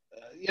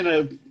 you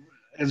know,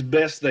 as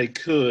best they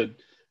could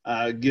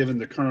given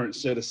the current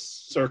set of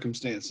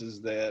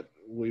circumstances that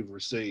we've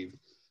received.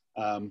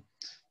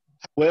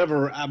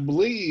 However, I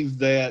believe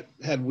that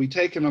had we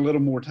taken a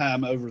little more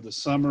time over the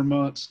summer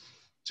months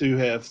to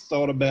have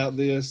thought about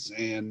this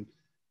and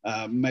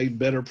made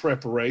better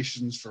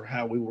preparations for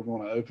how we were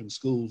going to open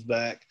schools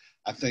back,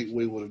 I think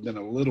we would have been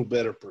a little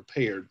better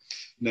prepared.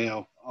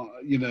 Now,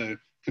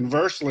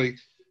 conversely,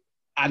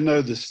 I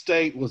know the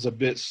state was a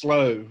bit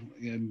slow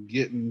in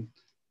getting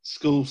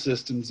school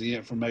systems the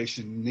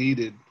information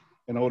needed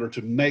in order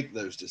to make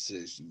those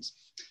decisions.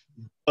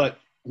 But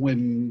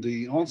when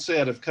the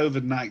onset of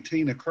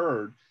COVID-19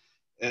 occurred,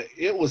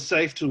 it was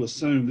safe to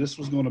assume this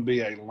was going to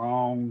be a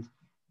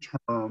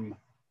long-term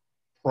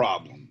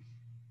problem.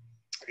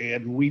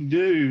 And we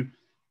knew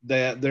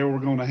that there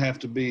were going to have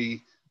to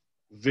be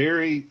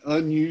very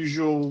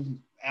unusual,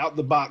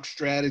 out-the-box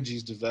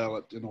strategies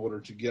developed in order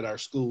to get our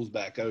schools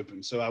back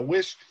open. So I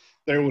wish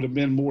there would have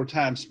been more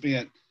time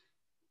spent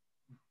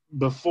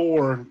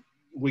before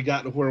we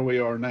got to where we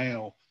are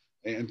now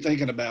and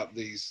thinking about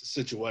these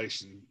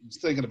situations,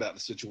 thinking about the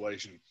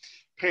situation.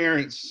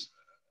 Parents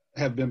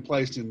have been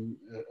placed in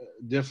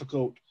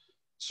difficult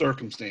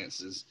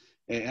circumstances.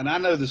 And I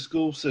know the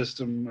school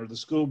system or the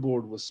school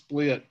board was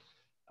split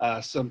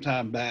some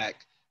time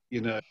back,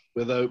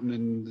 with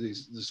opening the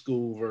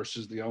school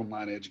versus the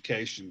online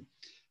education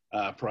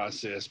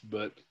process.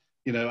 But,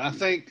 I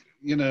think,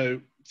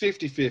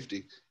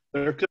 50-50.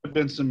 There could have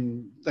been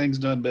some things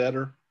done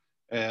better.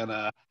 And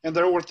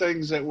there were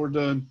things that were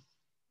done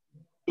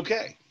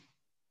okay.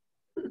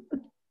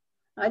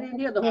 I didn't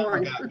hear the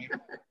horn.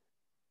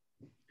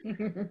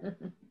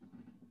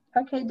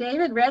 Okay,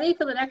 David, ready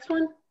for the next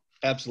one?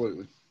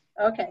 Absolutely.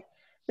 Okay.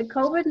 The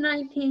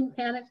COVID-19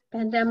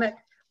 pandemic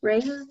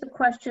raises the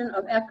question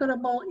of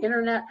equitable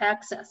internet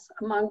access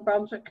among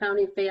Brunswick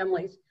County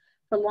families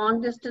for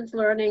long-distance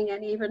learning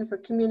and even for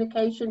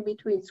communication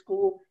between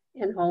school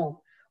and home.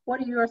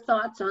 What are your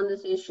thoughts on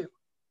this issue?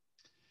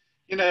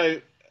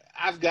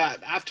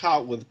 I've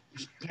talked with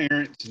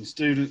parents and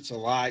students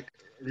alike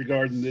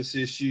regarding this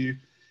issue,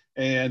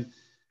 and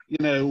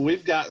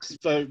we've got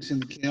folks in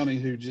the county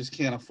who just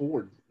can't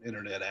afford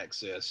internet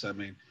access. I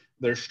mean,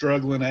 they're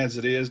struggling as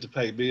it is to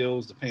pay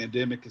bills. The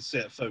pandemic has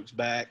set folks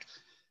back,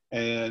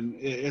 and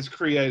it's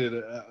created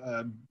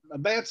a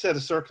bad set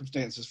of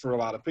circumstances for a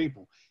lot of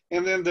people.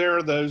 And then there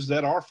are those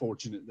that are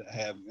fortunate that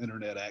have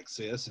internet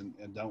access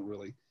and don't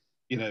really,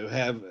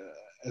 have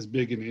as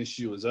big an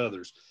issue as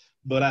others.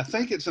 But I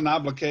think it's an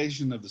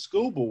obligation of the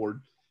school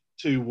board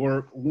to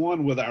work,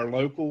 one, with our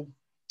local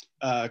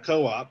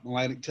co-op,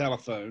 Atlantic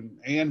Telephone,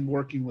 and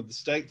working with the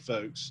state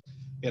folks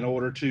in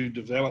order to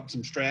develop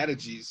some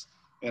strategies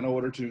in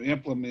order to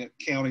implement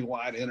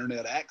countywide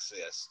internet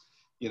access.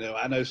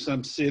 I know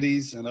some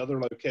cities and other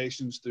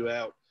locations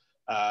throughout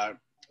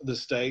the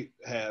state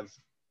have,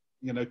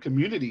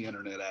 community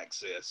internet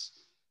access.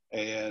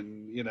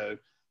 And,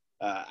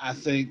 I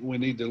think we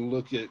need to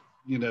look at,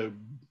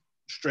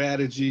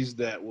 strategies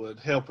that would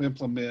help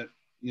implement,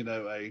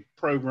 a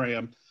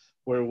program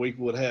where we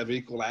would have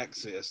equal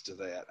access to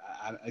that.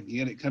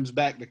 Again, it comes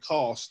back to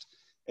cost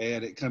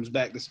and it comes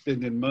back to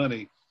spending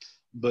money.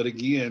 But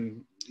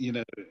again,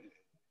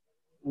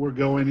 we're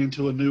going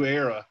into a new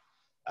era.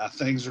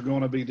 Things are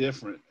going to be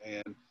different,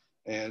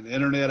 and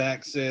internet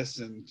access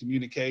and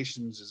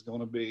communications is going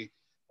to be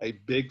a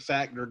big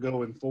factor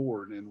going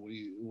forward. And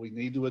we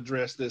need to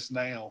address this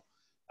now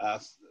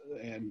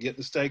and get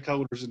the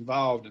stakeholders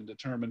involved and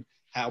determine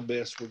how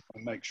best we're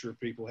going to make sure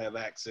people have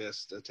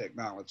access to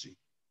technology.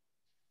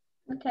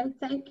 Okay,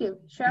 thank you.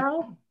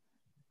 Sherrill?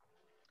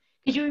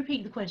 Could you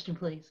repeat the question,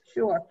 please?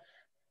 Sure.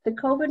 The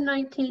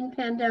COVID-19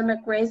 pandemic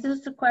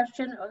raises the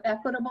question of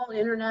equitable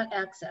internet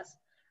access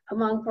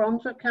among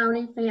Brunswick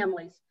County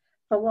families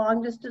for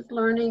long-distance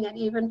learning and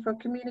even for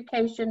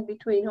communication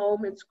between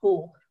home and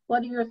school.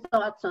 What are your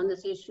thoughts on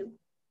this issue?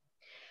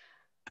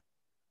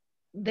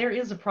 There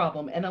is a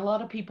problem, and a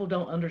lot of people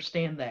don't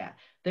understand that.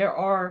 There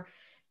are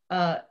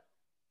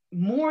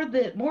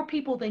more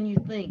people than you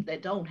think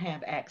that don't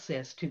have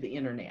access to the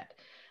internet.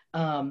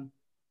 I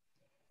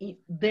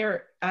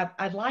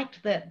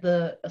liked that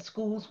the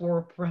schools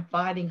were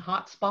providing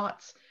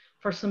hotspots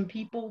for some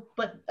people,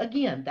 but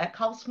again, that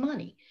costs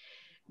money.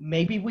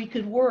 Maybe we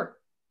could work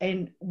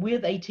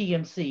with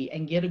ATMC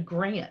and get a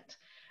grant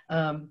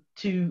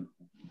to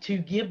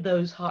give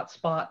those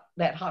hotspot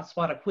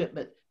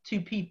equipment to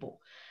people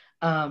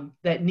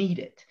that need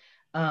it.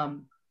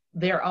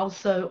 There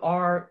also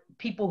are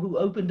people who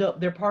opened up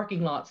their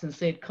parking lots and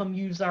said, come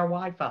use our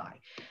Wi-Fi.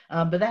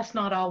 But that's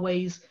not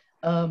always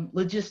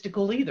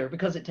logistical either,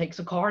 because it takes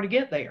a car to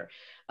get there.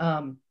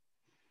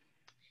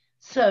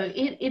 So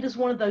it is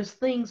one of those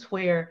things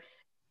where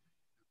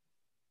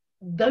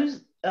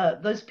those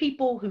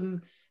people who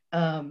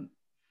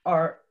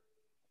are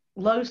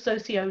low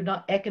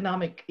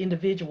socioeconomic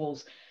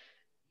individuals,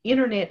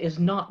 internet is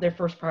not their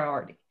first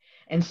priority.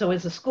 And so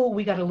as a school,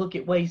 we got to look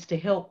at ways to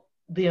help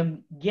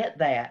them get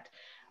that,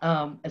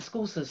 a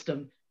school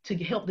system, to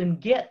help them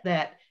get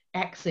that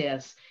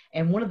access.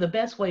 And one of the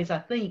best ways, I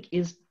think,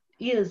 is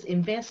is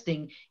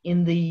investing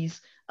in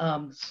these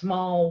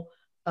small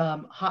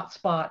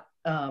hotspot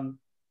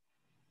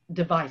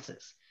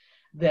devices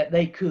that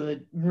they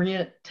could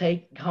rent,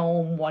 take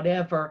home,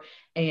 whatever,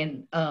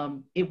 and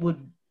it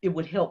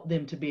would help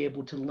them to be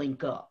able to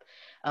link up.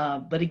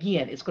 But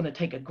again, it's going to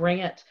take a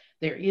grant.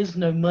 There is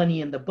no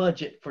money in the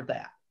budget for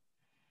that.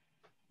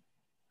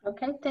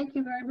 Okay, thank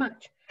you very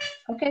much.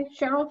 Okay,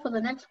 Sherrill, for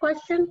the next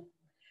question.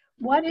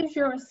 What is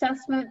your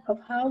assessment of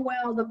how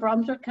well the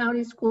Brunswick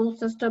County school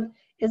system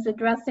is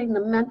addressing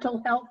the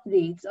mental health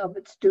needs of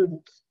its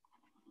students?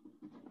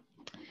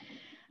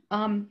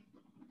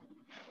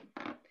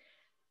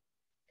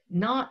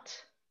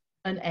 Not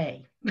an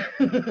A,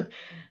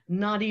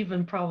 not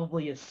even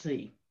probably a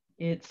C.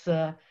 It's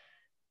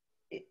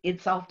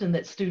often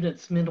that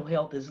students' mental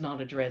health is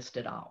not addressed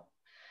at all.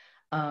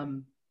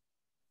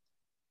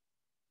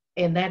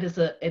 And that is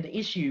an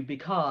issue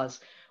because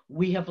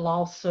we have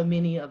lost so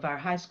many of our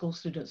high school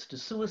students to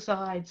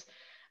suicides.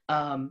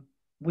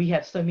 We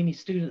have so many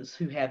students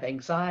who have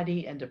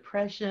anxiety and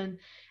depression,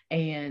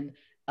 and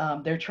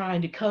they're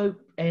trying to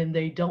cope and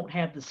they don't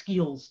have the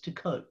skills to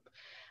cope.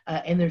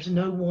 And there's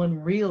no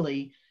one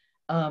really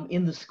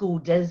in the school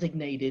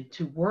designated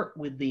to work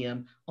with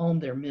them on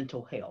their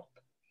mental health.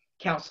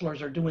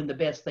 Counselors are doing the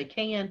best they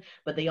can,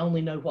 but they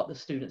only know what the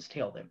students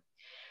tell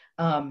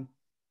them.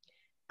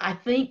 I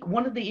think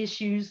one of the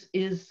issues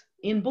is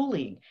in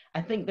bullying.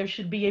 I think there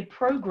should be a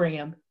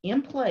program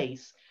in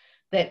place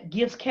that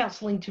gives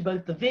counseling to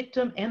both the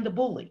victim and the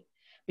bully,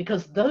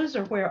 because those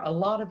are where a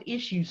lot of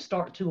issues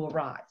start to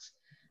arise.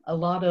 A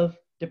lot of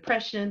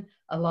depression,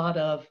 a lot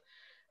of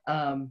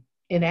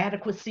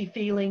inadequacy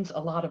feelings, a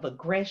lot of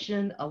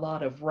aggression, a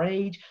lot of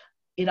rage.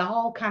 It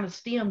all kind of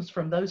stems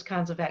from those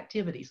kinds of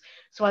activities.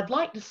 So I'd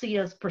like to see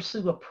us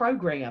pursue a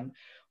program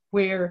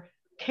where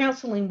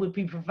counseling would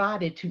be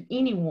provided to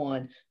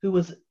anyone who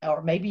was,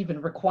 or maybe even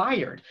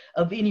required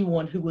of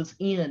anyone who was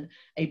in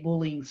a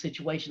bullying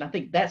situation. I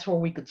think that's where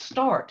we could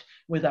start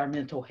with our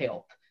mental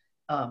health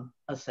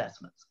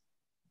assessments.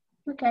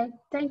 Okay,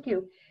 thank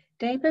you.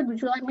 David,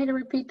 would you like me to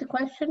repeat the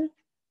question?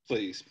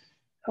 Please.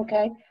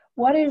 Okay.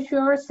 What is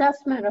your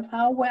assessment of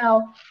how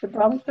well the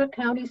Brunswick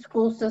County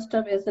school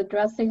system is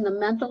addressing the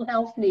mental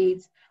health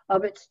needs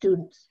of its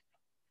students?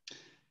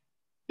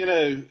 You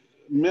know,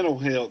 mental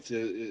health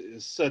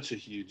is such a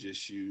huge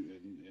issue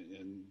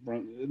in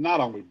not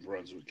only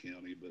Brunswick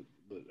County, but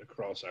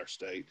across our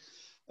state.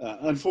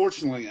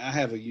 Unfortunately, I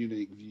have a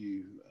unique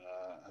view.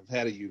 I've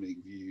had a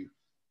unique view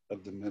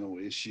of the mental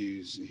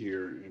issues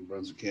here in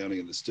Brunswick County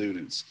and the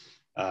students.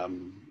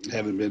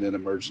 Having been in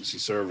emergency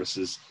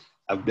services,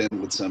 I've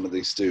been with some of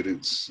these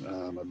students.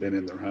 I've been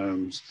in their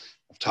homes.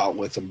 I've talked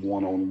with them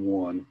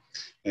one-on-one.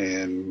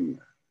 And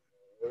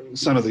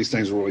some of these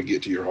things really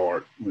get to your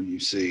heart when you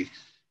see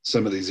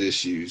some of these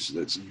issues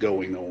that's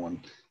going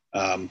on.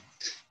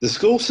 The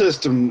school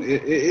system,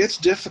 it's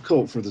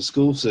difficult for the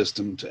school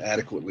system to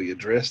adequately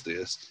address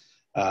this.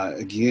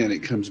 Again,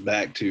 it comes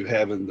back to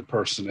having the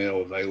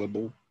personnel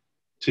available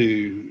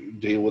to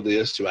deal with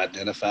this, to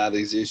identify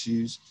these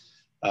issues.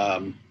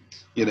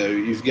 You know,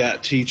 you've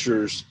got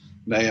teachers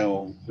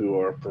now who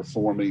are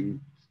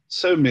performing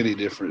so many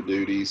different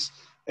duties,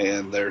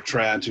 and they're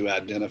trying to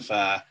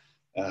identify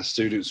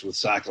students with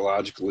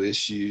psychological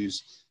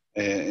issues.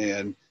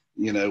 And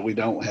you know, we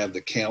don't have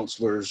the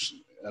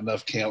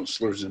enough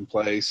counselors in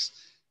place.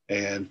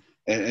 And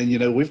you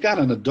know, we've got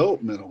an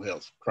adult mental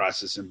health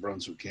crisis in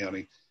Brunswick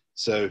County.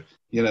 So,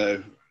 you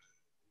know,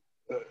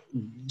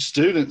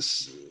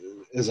 students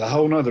is a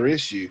whole nother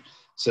issue.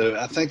 So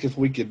I think if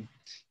we could,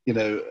 you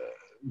know,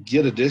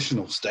 get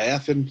additional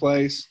staff in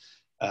place,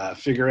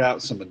 figure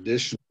out some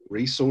additional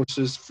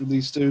resources for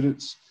these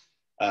students,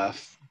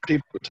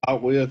 people to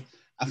talk with,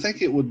 I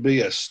think it would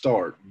be a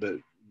start. But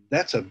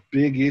that's a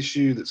big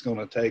issue that's going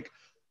to take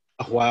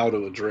a while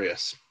to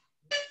address.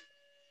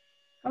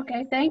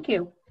 Okay, thank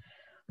you.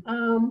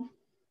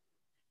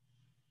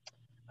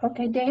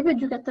 Okay,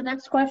 David, you got the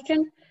next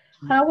question.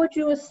 How would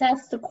you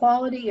assess the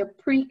quality of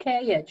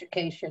pre-K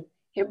education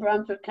in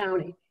Brunswick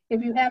County?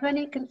 If you have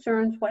any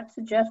concerns, what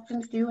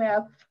suggestions do you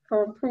have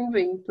for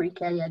improving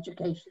pre-K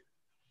education?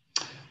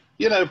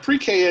 You know,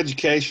 pre-K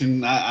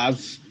education, I've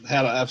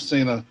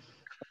seen a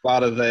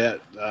lot of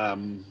that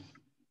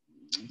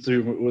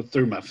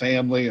through my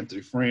family and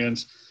through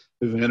friends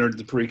who've entered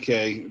the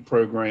pre-K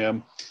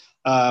program.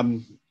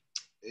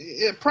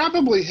 It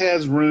probably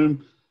has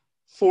room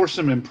for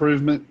some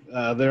improvement.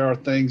 There are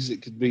things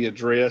that could be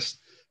addressed.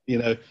 You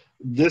know,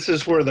 this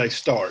is where they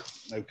start,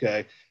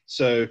 okay?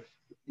 So,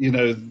 you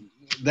know,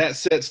 that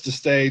sets the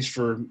stage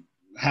for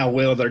how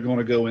well they're going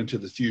to go into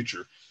the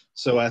future.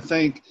 So I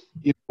think,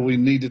 you know, we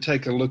need to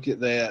take a look at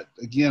that.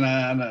 Again,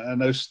 I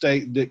know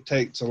state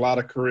dictates a lot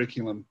of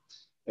curriculum,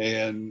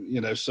 and,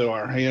 you know, so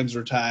our hands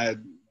are tied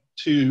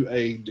to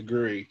a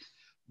degree,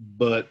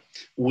 but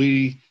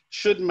we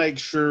should make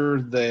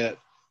sure that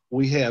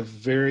we have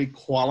very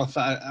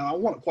qualified, I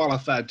want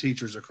qualified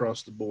teachers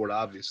across the board,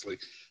 obviously,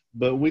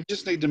 but we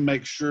just need to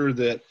make sure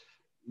that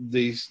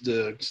the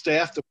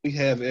staff that we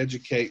have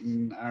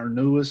educating our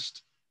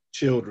newest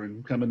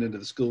children coming into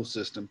the school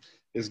system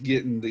is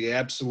getting the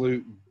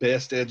absolute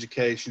best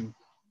education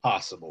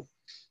possible.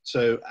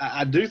 So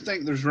I do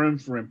think there's room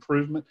for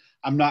improvement.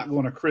 I'm not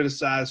going to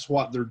criticize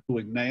what they're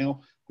doing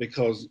now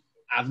because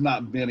I've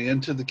not been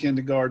into the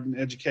kindergarten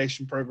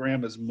education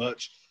program as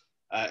much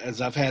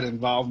as I've had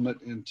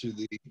involvement into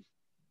the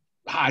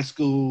high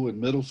school and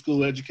middle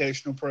school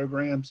educational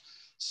programs.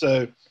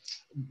 So,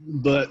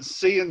 but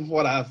seeing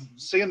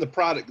the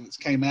product that's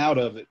came out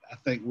of it, I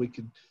think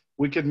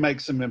we could make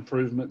some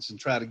improvements and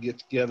try to get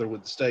together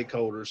with the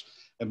stakeholders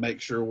and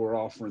make sure we're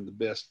offering the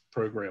best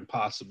program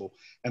possible.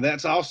 And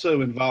that's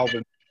also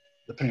involving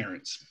the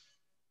parents.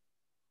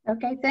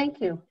 Okay, thank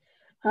you.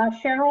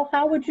 Sherrill,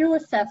 how would you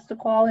assess the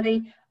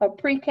quality of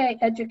pre-K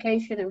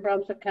education in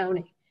Brunswick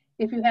County?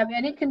 If you have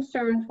any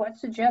concerns, what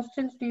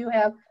suggestions do you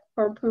have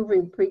for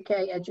improving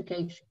pre-K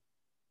education?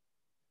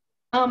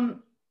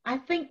 I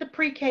think the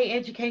pre-K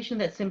education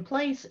that's in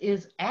place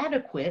is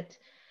adequate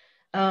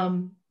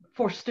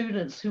for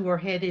students who are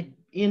headed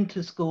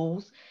into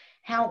schools.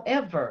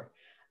 However,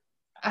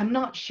 I'm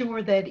not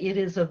sure that it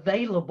is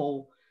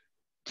available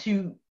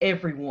to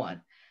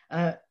everyone.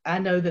 I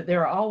know that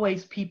there are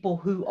always people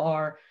who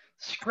are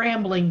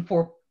scrambling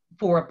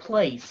for a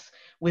place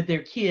with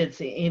their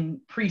kids in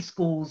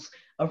preschools,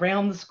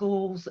 around the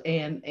schools,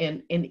 and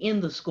in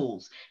the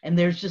schools. And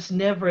there's just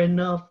never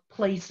enough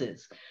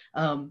places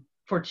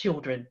for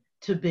children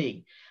to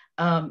be.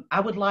 I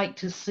would like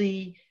to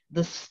see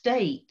the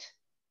state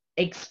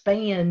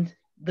expand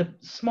the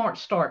Smart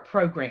Start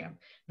program,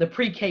 the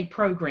pre-K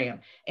program,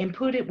 and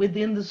put it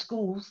within the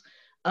schools,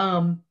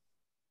 and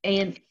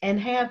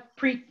have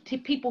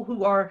people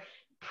who are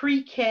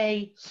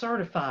pre-K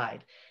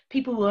certified,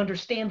 people who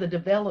understand the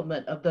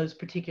development of those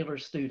particular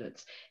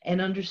students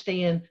and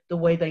understand the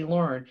way they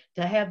learn,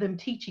 to have them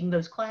teaching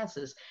those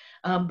classes.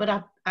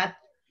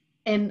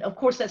 And of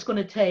course that's going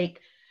to take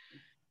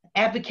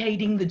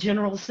advocating the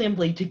General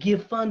Assembly to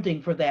give funding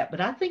for that.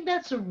 But I think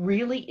that's a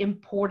really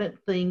important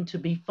thing to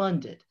be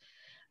funded.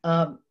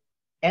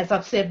 As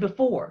I've said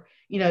before,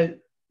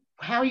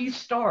 how you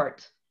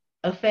start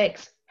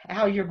affects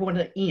how you're going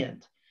to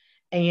end.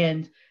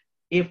 And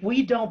if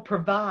we don't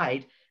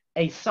provide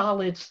a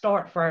solid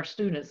start for our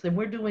students, then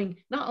we're doing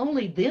not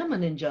only them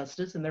an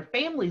injustice and their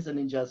families an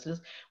injustice,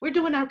 we're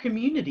doing our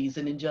communities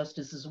an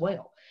injustice as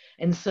well.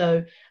 And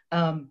so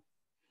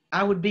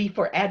I would be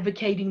for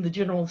advocating the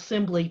General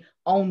Assembly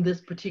on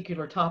this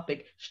particular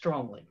topic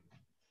strongly.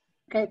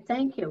 Okay,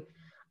 thank you.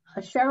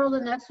 Sherrill,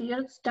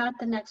 you start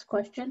the next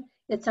question.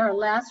 It's our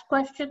last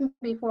question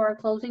before our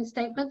closing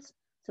statements.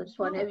 So just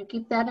want to have you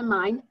keep that in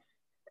mind.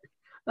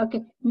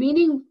 Okay,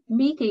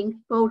 meeting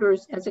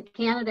voters as a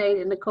candidate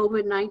in the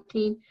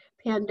COVID-19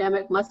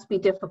 pandemic must be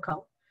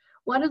difficult.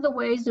 What are the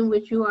ways in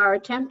which you are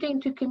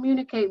attempting to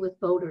communicate with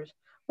voters?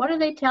 What are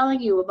they telling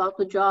you about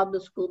the job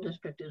the school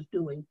district is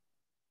doing?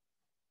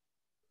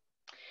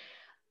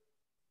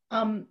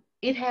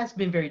 It has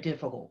been very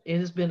difficult. It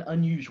has been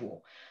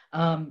unusual.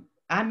 I'm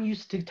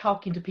used to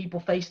talking to people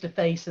face to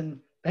face, and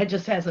that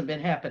just hasn't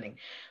been happening.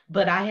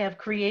 But I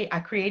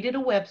created a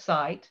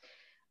website.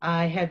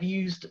 I have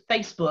used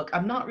Facebook.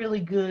 I'm not really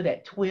good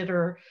at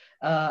Twitter.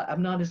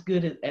 I'm not as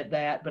good at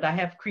that, but I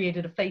have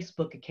created a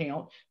Facebook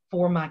account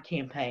for my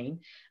campaign.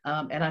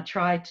 And I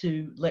try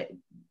to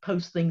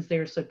post things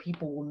there so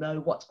people will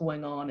know what's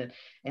going on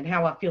and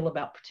how I feel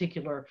about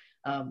particular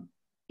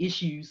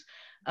issues.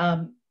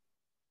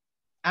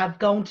 I've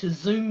gone to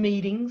Zoom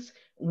meetings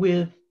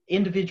with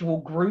individual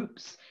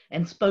groups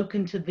and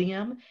spoken to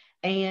them.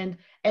 And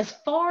as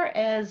far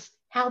as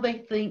how they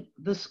think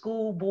the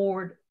school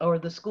board or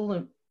the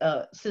school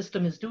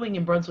system is doing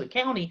in Brunswick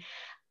County,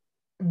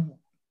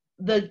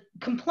 the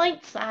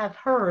complaints I've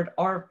heard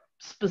are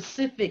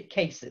specific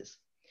cases,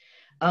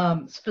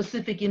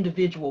 specific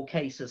individual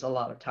cases a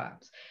lot of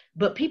times.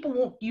 But people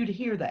want you to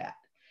hear that.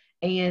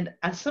 And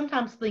I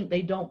sometimes think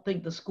they don't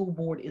think the school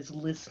board is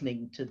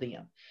listening to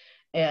them.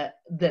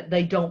 That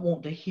they don't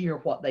want to hear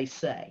what they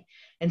say.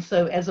 And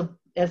so as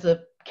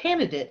a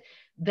candidate,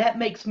 that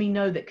makes me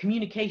know that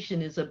communication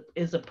is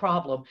a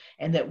problem,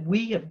 and that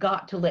we have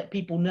got to let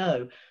people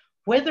know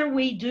whether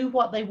we do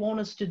what they want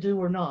us to do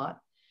or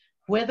not,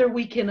 whether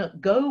we can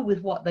go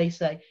with what they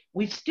say,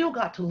 we've still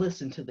got to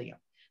listen to them.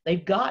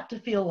 They've got to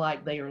feel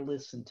like they are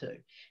listened to.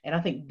 And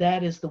I think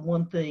that is the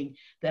one thing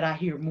that I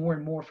hear more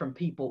and more from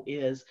people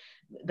is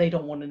they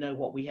don't want to know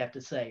what we have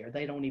to say, or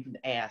they don't even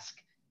ask.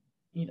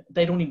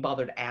 They don't even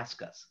bother to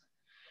ask us.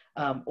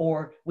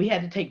 Or we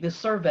had to take this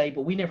survey,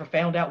 but we never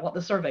found out what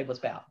the survey was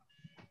about.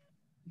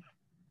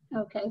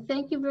 Okay,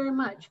 thank you very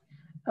much.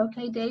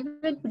 Okay,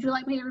 David, would you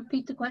like me to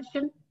repeat the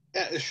question?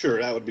 Yeah,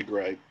 sure, that would be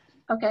great.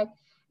 Okay,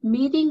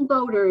 meeting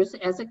voters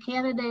as a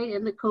candidate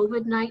in the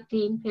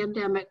COVID-19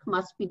 pandemic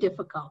must be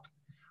difficult.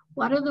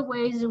 What are the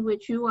ways in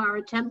which you are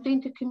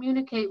attempting to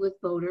communicate with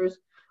voters?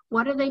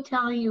 What are they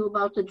telling you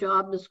about the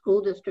job the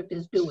school district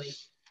is doing?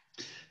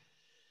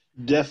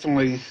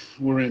 Definitely,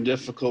 we're in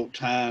difficult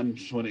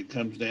times when it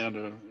comes down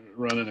to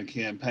running a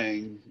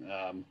campaign.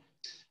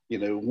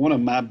 One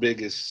of my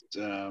biggest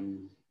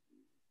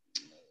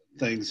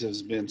things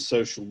has been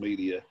social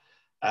media.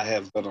 I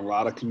have done a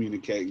lot of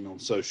communicating on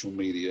social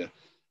media,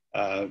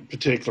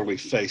 particularly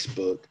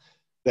Facebook.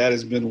 That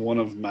has been one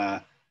of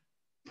my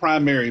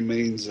primary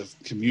means of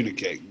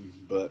communicating,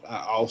 but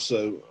I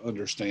also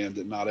understand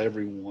that not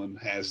everyone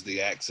has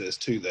the access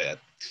to that.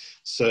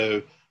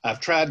 So I've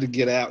tried to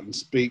get out and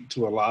speak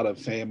to a lot of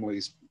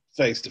families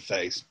face to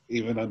face,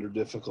 even under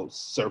difficult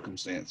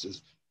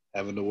circumstances,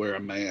 having to wear a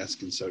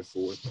mask and so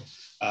forth.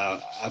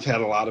 I've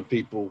had a lot of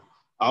people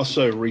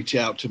also reach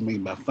out to me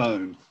by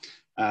phone.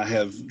 I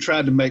have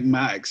tried to make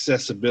my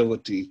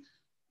accessibility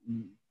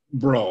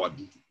broad.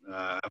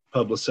 I've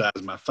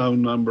publicized my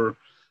phone number.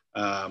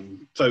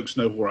 Folks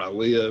know where I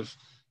live.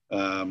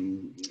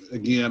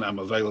 Again, I'm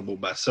available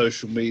by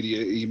social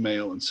media,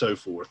 email, and so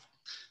forth.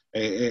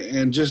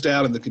 And just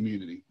out in the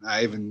community.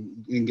 I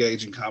even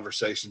engage in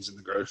conversations in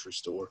the grocery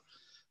store.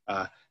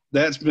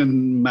 That's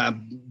been my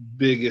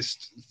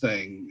biggest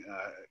thing,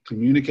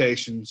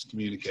 communications.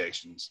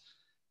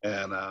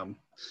 And,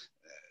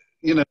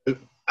 you know,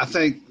 I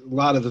think a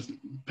lot of the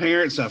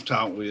parents I've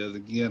talked with,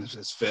 again,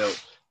 has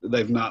felt that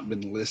they've not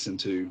been listened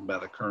to by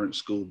the current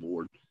school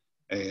board.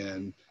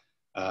 And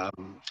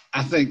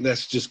I think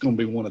that's just going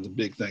to be one of the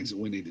big things that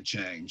we need to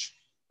change.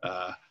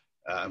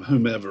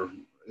 Whomever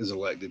is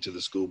elected to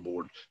the school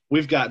board,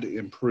 we've got to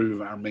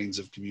improve our means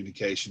of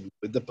communication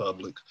with the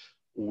public,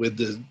 with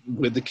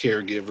the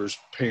caregivers,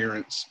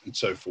 parents, and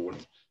so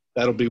forth.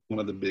 That'll be one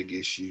of the big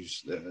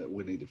issues that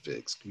we need to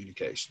fix,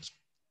 communications.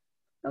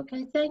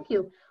 Okay, thank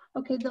you.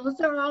 Okay, those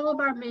are all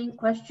of our main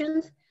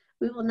questions.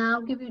 We will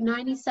now give you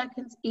 90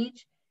 seconds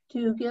each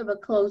to give a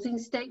closing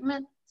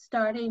statement,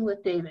 starting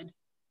with David.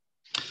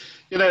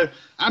 You know,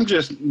 I'm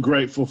just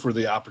grateful for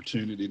the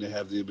opportunity to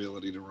have the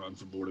ability to run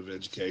for Board of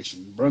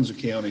Education. Brunswick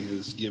County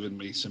has given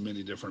me so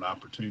many different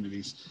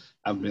opportunities.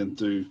 I've been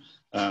through,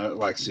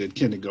 like I said,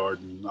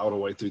 kindergarten all the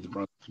way through the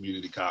Brunswick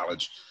Community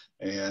College.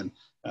 And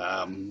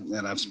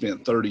I've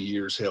spent 30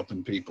 years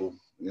helping people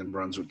in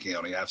Brunswick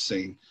County. I've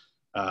seen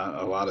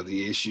a lot of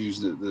the issues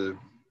that the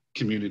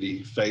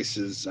community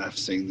faces. I've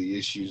seen the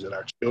issues that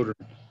our children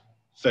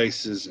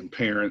faces and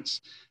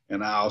parents.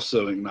 And I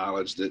also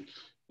acknowledge that,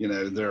 you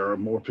know, there are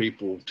more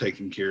people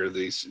taking care of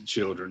these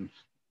children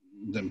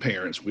than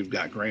parents. We've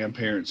got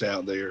grandparents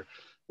out there.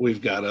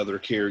 We've got other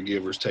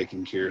caregivers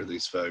taking care of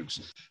these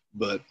folks.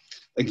 But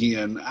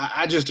again,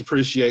 I just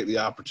appreciate the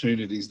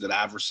opportunities that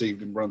I've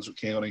received in Brunswick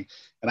County.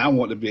 And I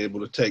want to be able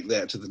to take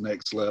that to the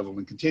next level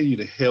and continue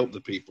to help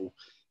the people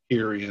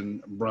here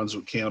in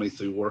Brunswick County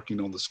through working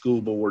on the school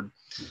board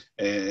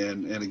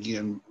and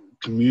again,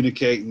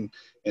 communicating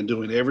and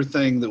doing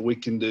everything that we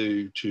can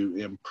do to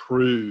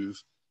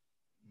improve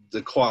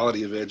the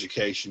quality of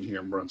education here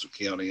in Brunswick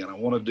County. And I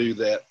want to do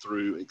that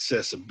through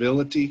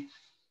accessibility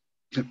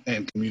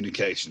and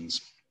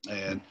communications.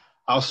 And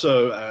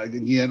also,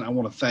 again, I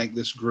want to thank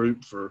this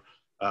group for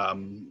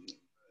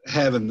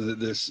having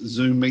this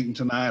Zoom meeting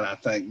tonight. I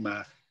thank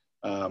my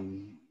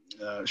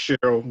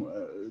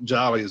Sherrill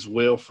Jolly as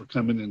well for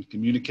coming and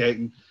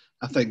communicating.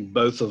 I think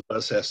both of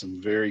us have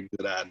some very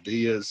good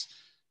ideas.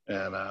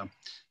 And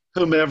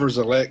whomever's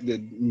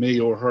elected, me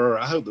or her,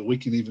 I hope that we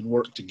can even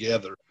work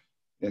together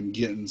and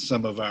getting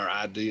some of our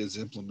ideas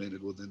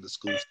implemented within the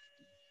school system.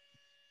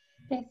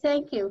 Okay,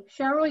 thank you.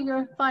 Sherrill,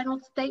 your final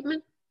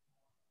statement?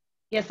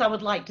 Yes, I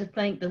would like to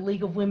thank the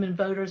League of Women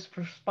Voters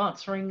for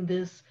sponsoring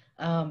this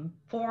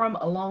forum,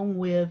 along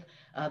with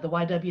the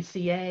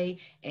YWCA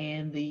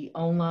and the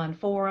online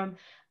forum.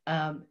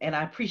 And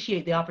I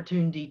appreciate the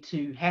opportunity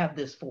to have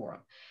this forum.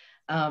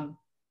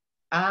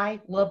 I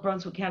love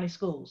Brunswick County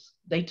Schools.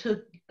 They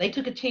took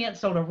a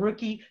chance on a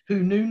rookie who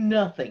knew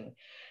nothing,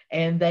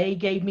 and they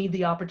gave me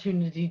the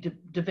opportunity to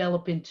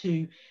develop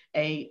into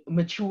a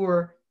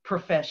mature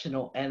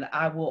professional, and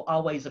I will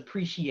always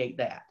appreciate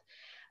that.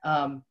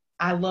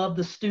 I love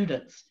the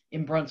students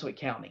in Brunswick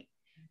County.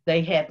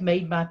 They have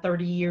made my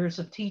 30 years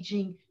of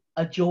teaching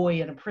a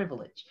joy and a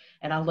privilege,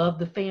 and I love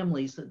the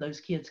families that those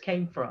kids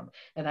came from,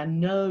 and I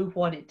know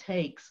what it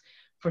takes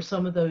for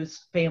some of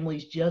those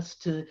families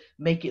just to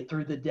make it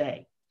through the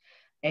day.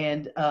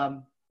 And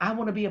I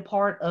want to be a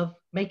part of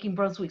making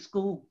Brunswick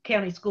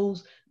County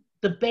schools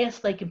the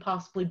best they can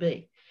possibly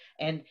be.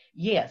 And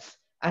yes,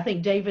 I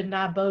think David and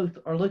I both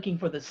are looking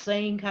for the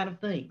same kind of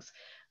things.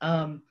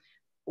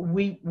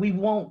 We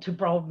want to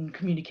broaden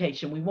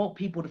communication. We want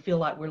people to feel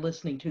like we're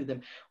listening to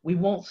them. We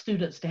want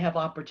students to have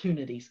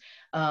opportunities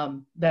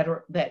that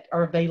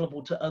are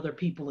available to other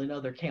people in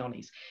other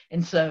counties.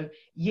 And so,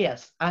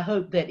 yes, I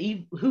hope that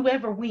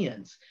whoever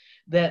wins,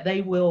 that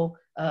they will,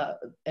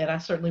 and I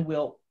certainly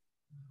will,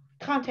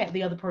 contact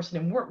the other person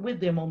and work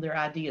with them on their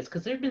ideas,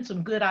 because there have been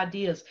some good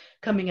ideas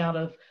coming out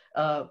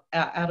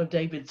of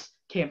David's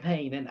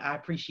campaign, and I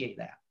appreciate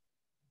that.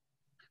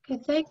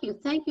 Okay, thank you.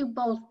 Thank you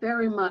both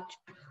very much.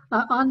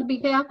 On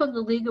behalf of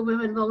the League of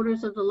Women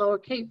Voters of the Lower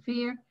Cape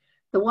Fear,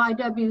 the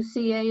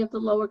YWCA of the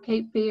Lower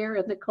Cape Fear,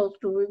 and the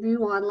Coastal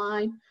Review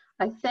Online,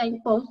 I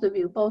thank both of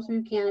you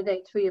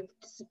candidates, for your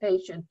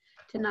participation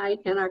tonight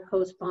and our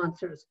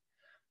co-sponsors.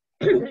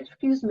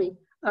 Excuse me.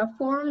 Our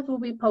forums will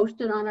be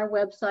posted on our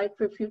website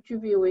for future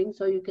viewing,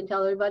 so you can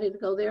tell everybody to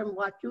go there and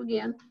watch you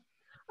again.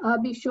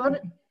 Be sure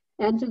to,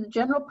 and to the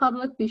general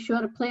public, be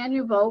sure to plan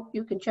your vote.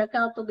 You can check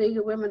out the League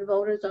of Women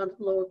Voters on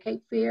the Lower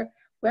Cape Fear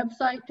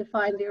website to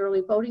find the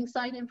early voting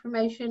site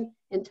information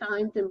and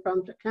times in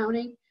Brunswick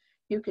County.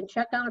 You can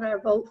check out our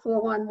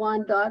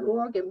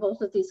vote411.org, and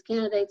both of these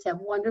candidates have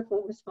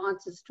wonderful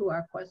responses to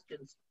our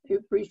questions. We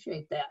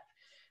appreciate that.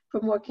 For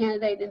more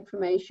candidate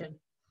information.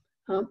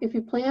 If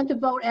you plan to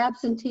vote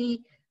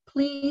absentee,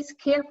 please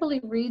carefully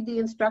read the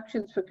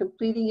instructions for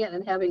completing it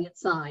and having it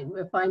signed.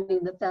 We're finding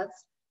that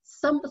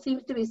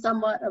seems to be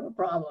somewhat of a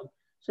problem.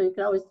 So you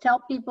can always tell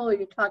people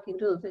you're talking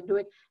to if they're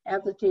doing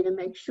absentee to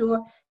make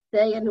sure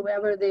they and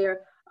whoever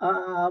their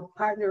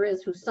partner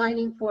is who's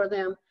signing for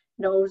them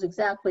knows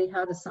exactly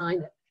how to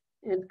sign it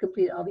and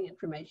complete all the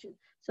information.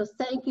 So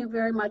thank you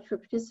very much for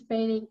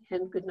participating,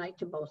 and good night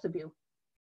to both of you.